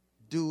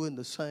doing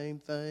the same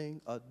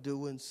thing or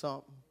doing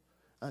something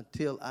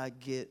until I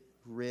get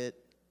rid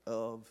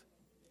of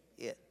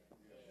it.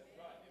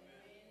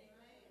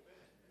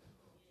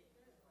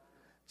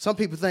 Some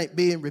people think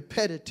being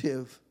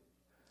repetitive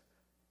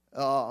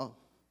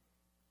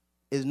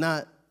is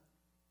not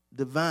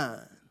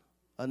divine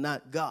or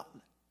not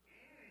godly.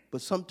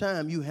 But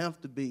sometimes you have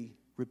to be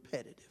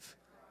repetitive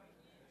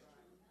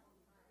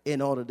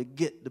in order to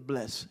get the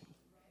blessing.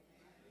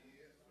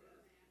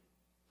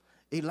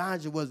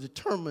 Elijah was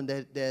determined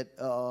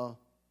that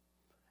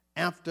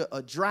after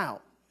a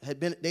drought,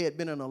 they had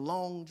been in a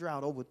long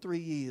drought over 3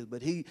 years,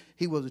 but he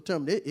was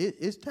determined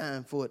it's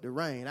time for it to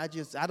rain. I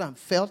done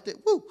felt it.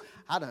 Woo!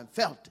 I done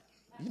felt it.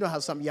 You know how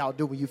some of y'all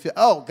do when you feel,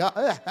 oh God,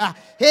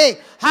 hey,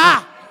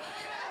 ha!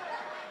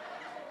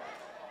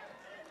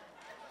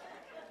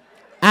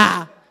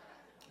 I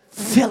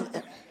feel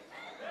it.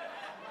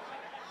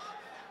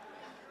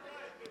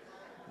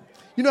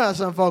 You know how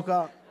some folk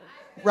are,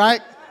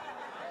 right?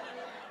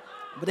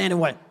 But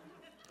anyway,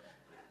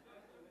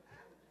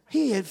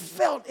 he had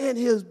felt in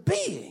his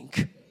being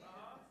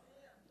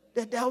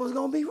that was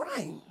going to be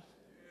rain.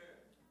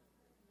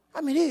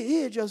 I mean,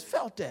 he had just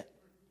felt that.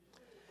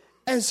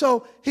 And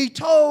so he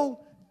told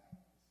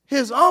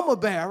his armor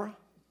bearer,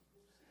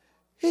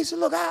 he said,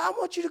 look, I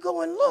want you to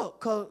go and look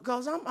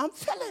because I'm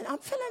feeling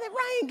it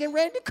rain getting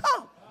ready to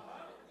come.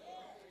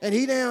 And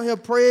he down here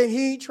praying.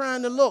 He ain't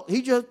trying to look.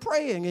 He just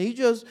praying. And he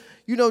just,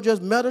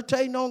 just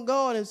meditating on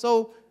God. And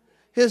so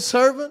his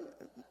servant,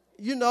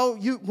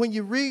 when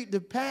you read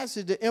the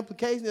passage, the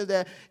implication is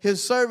that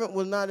his servant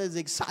was not as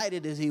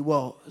excited as he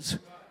was.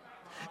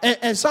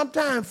 And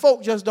sometimes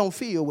folk just don't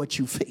feel what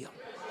you feel.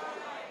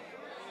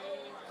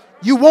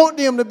 You want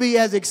them to be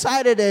as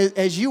excited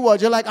as you are.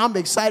 Just like I'm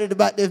excited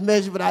about this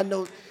message, but I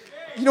know,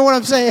 you know what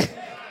I'm saying?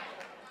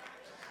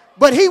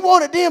 But he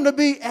wanted them to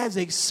be as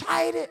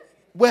excited.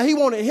 Well, he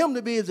wanted him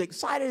to be as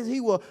excited as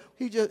he was.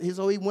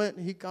 So he went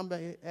and he come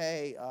back.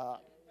 Hey,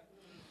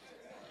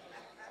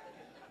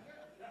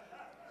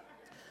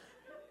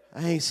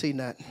 I ain't see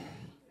nothing.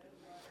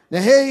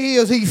 Now here he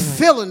is, he's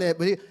feeling it,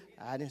 but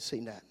I didn't see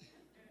nothing.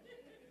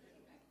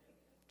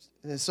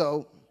 And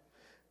so,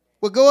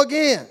 we'll go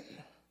again.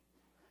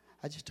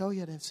 I just told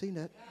you I didn't see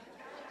nothing.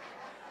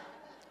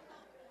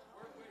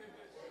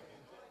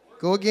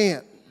 Go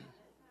again.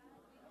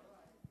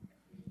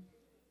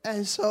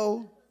 And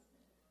so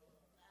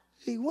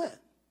he went.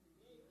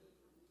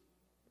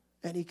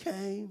 And he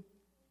came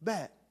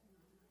back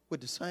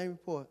with the same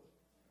report.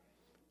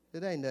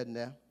 It ain't nothing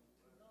there.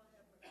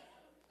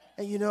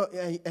 And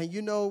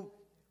you know,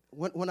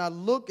 when I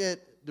look at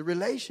the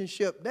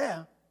relationship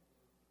there,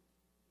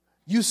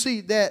 you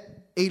see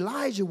that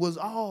Elijah was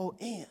all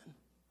in.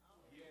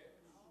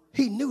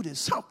 He knew that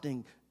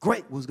something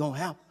great was going to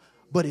happen,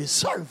 but his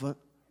servant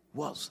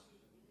wasn't.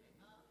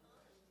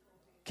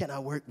 Can I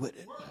work with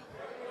it?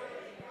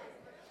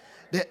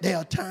 There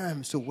are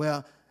times to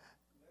where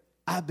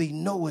I be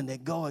knowing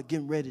that God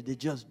getting ready to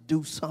just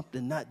do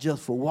something, not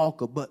just for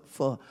Walker, but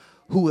for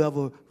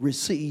whoever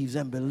receives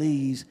and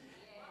believes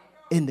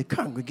in the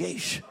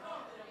congregation.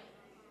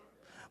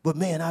 But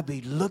man, I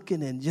be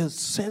looking and just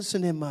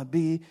sensing in my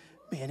being,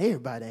 man,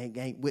 everybody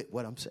ain't with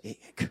what I'm saying.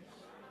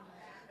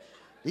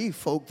 These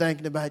folk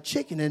thinking about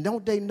chicken, and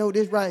don't they know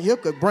this right here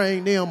could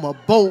bring them a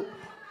boat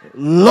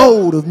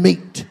load of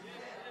meat.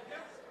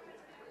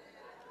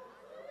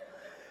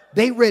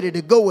 They ready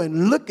to go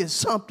and look at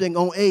something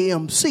on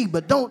AMC,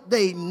 but don't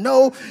they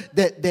know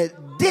that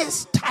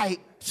this type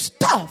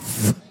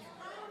stuff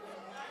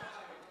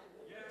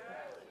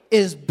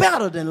is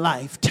better than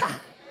Lifetime?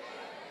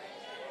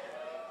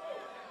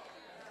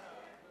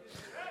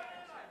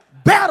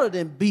 Better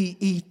than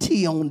BET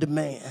on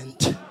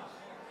demand.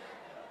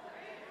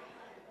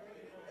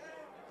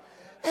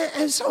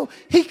 And so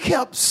he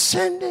kept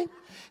sending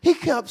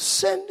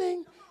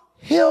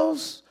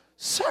his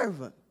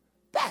servant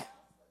back.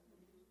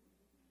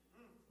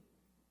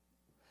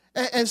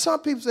 And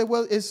some people say,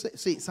 well,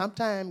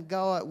 sometimes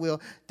God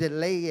will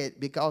delay it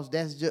because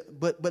that's just,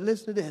 but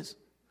listen to this.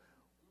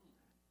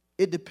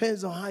 It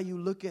depends on how you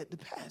look at the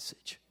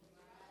passage.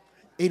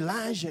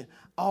 Elijah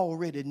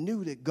already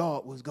knew that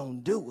God was going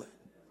to do it.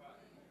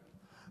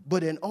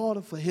 But in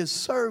order for his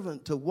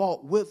servant to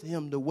walk with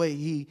him the way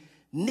he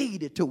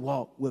needed to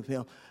walk with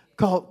him,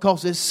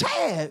 because it's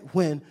sad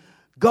when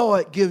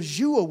God gives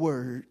you a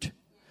word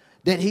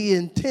that he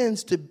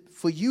intends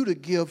for you to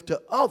give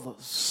to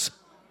others,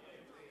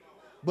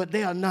 but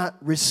they are not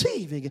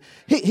receiving it.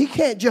 He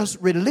can't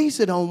just release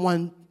it on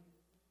one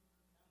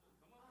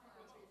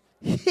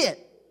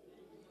hit.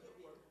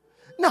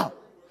 No,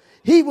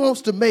 he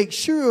wants to make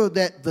sure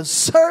that the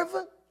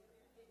servant,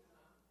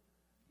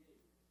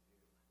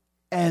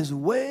 as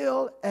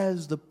well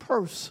as the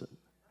person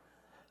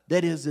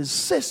that is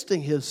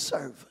assisting his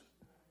servant,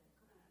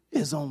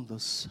 is on the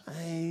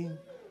same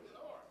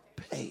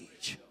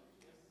page.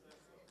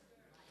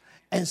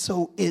 And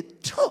so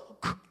it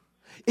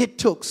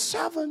took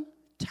 7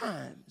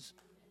 times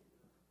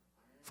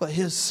for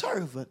his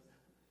servant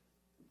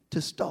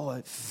to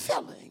start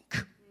feeling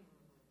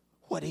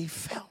what he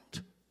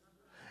felt.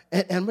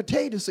 And I'm going to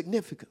tell you the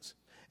significance.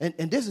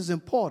 And this is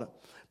important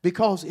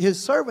because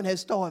his servant had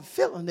started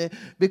feeling it,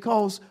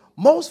 because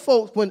most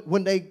folks,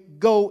 when they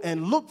go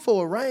and look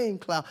for a rain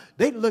cloud,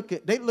 they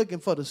looking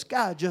for the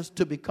sky just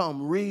to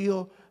become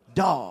real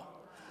dark.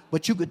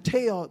 But you could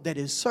tell that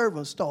his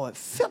servant started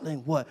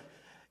feeling what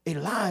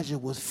Elijah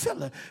was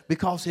feeling,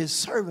 because his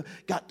servant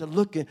got to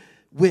looking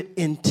with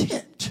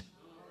intent.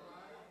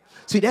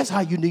 See, that's how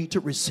you need to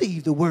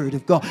receive the word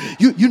of God.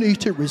 You need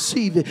to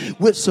receive it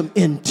with some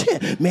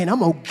intent. Man, I'm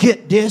going to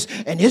get this,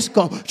 and it's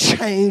going to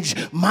change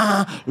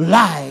my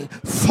life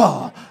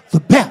for the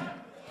better.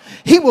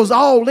 He was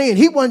all in.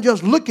 He wasn't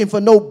just looking for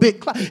no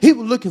big cloud. He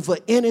was looking for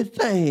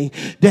anything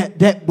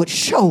that would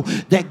show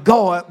that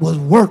God was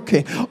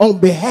working on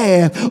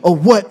behalf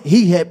of what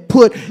he had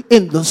put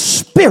in the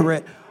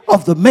spirit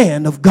of the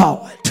man of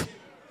God.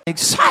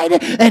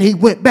 Excited, and he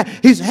went back.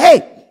 He said,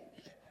 hey,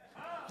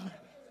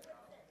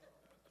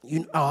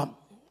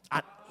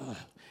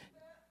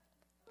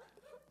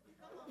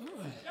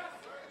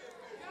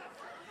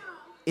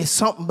 it's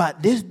something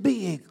about this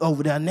big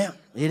over there now.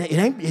 It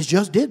ain't. It's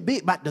just this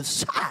big, about the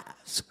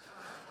size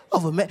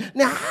of a man.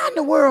 Now, how in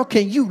the world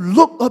can you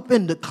look up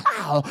in the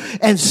cloud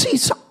and see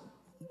something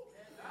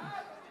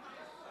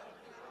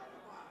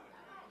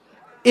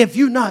if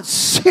you're not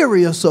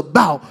serious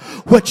about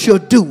what you're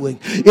doing?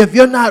 If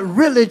you're not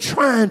really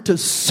trying to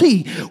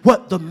see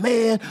what the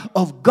man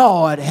of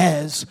God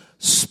has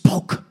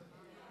spoken.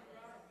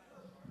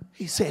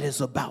 He said it's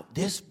about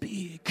this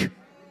big.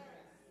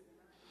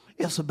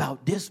 It's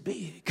about this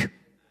big.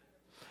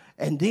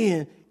 And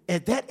then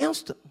at that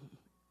instant,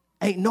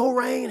 ain't no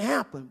rain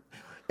happened.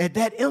 At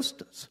that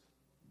instance,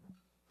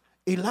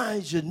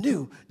 Elijah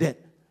knew that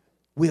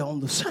we're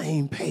on the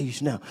same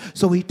page now.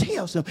 So he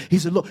tells him, he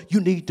said, look, you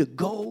need to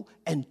go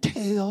and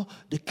tell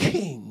the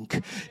king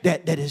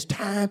that it's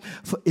time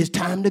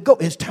to go.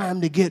 It's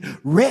time to get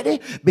ready,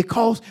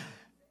 because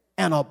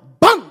an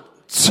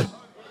abundance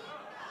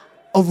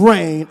of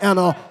rain, an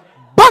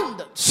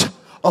abundance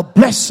of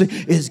blessing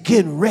is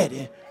getting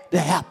ready to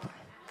happen.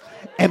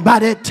 And by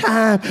that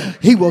time,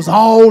 he was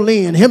all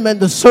in. Him and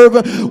the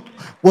servant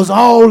was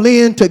all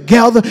in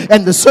together,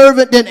 and the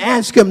servant didn't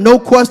ask him no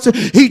question.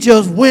 He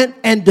just went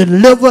and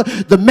delivered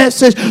the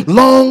message.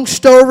 Long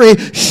story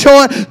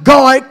short,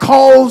 God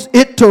caused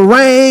it to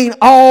rain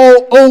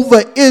all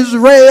over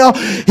Israel.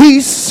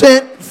 He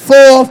sent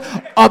forth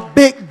a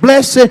big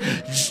blessing,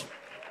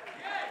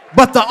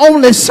 but the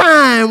only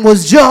sign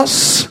was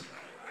just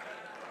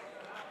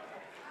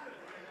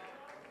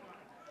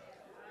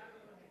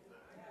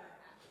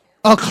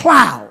a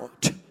cloud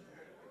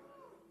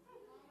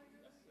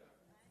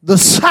the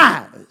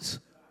size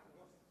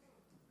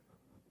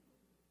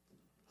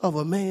of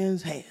a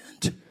man's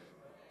hand.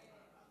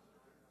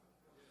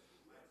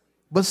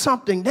 But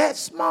something that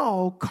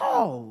small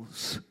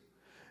caused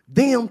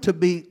them to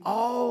be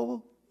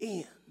all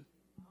in.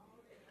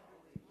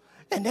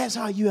 And that's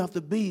how you have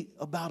to be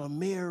about a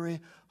merry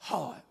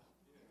heart.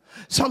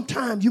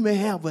 Sometimes you may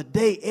have a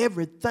day,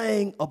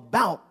 everything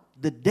about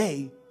the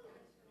day,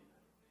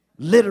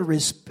 literally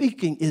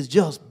speaking, is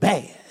just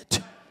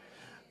bad.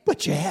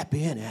 But you're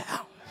happy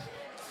anyhow.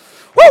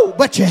 Woo!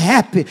 But you're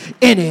happy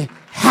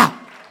anyhow.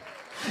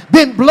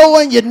 Been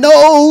blowing your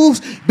nose,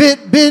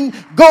 been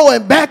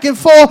going back and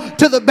forth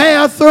to the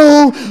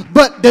bathroom,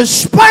 but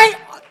despite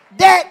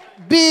that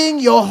being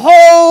your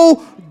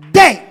whole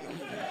day,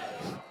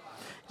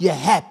 you're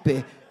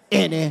happy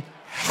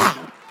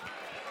anyhow.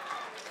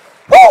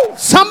 Woo!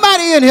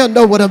 Somebody in here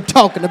know what I'm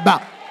talking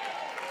about.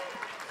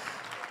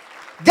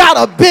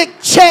 Got a big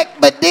check,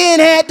 but then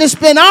had to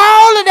spend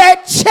all of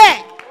that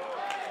check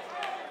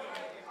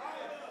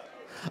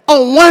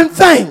on one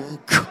thing.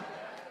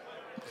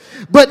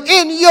 But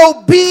in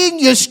your being,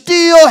 you're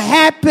still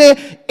happy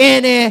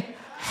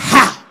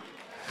anyhow.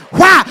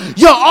 Why?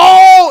 You're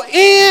all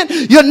in.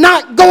 You're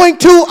not going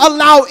to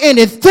allow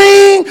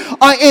anything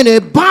or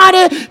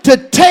anybody to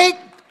take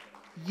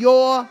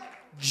your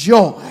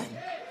joy.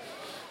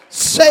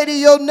 Say to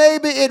your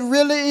neighbor, it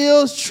really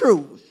is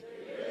true.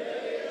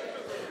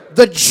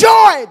 The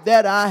joy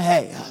that I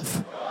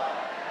have,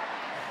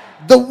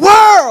 the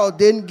world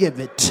didn't give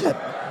it to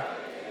me.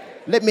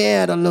 Let me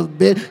add a little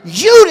bit.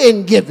 You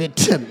didn't give it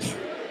to me.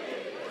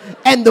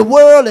 And the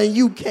world and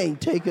you can't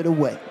take it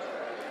away.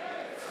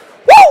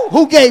 Woo!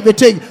 Who gave it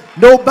to you?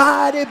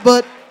 Nobody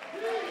but.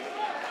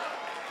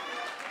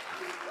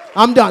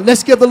 I'm done.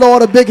 Let's give the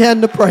Lord a big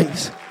hand of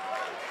praise.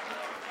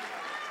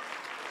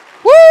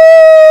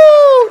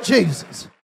 Woo! Jesus.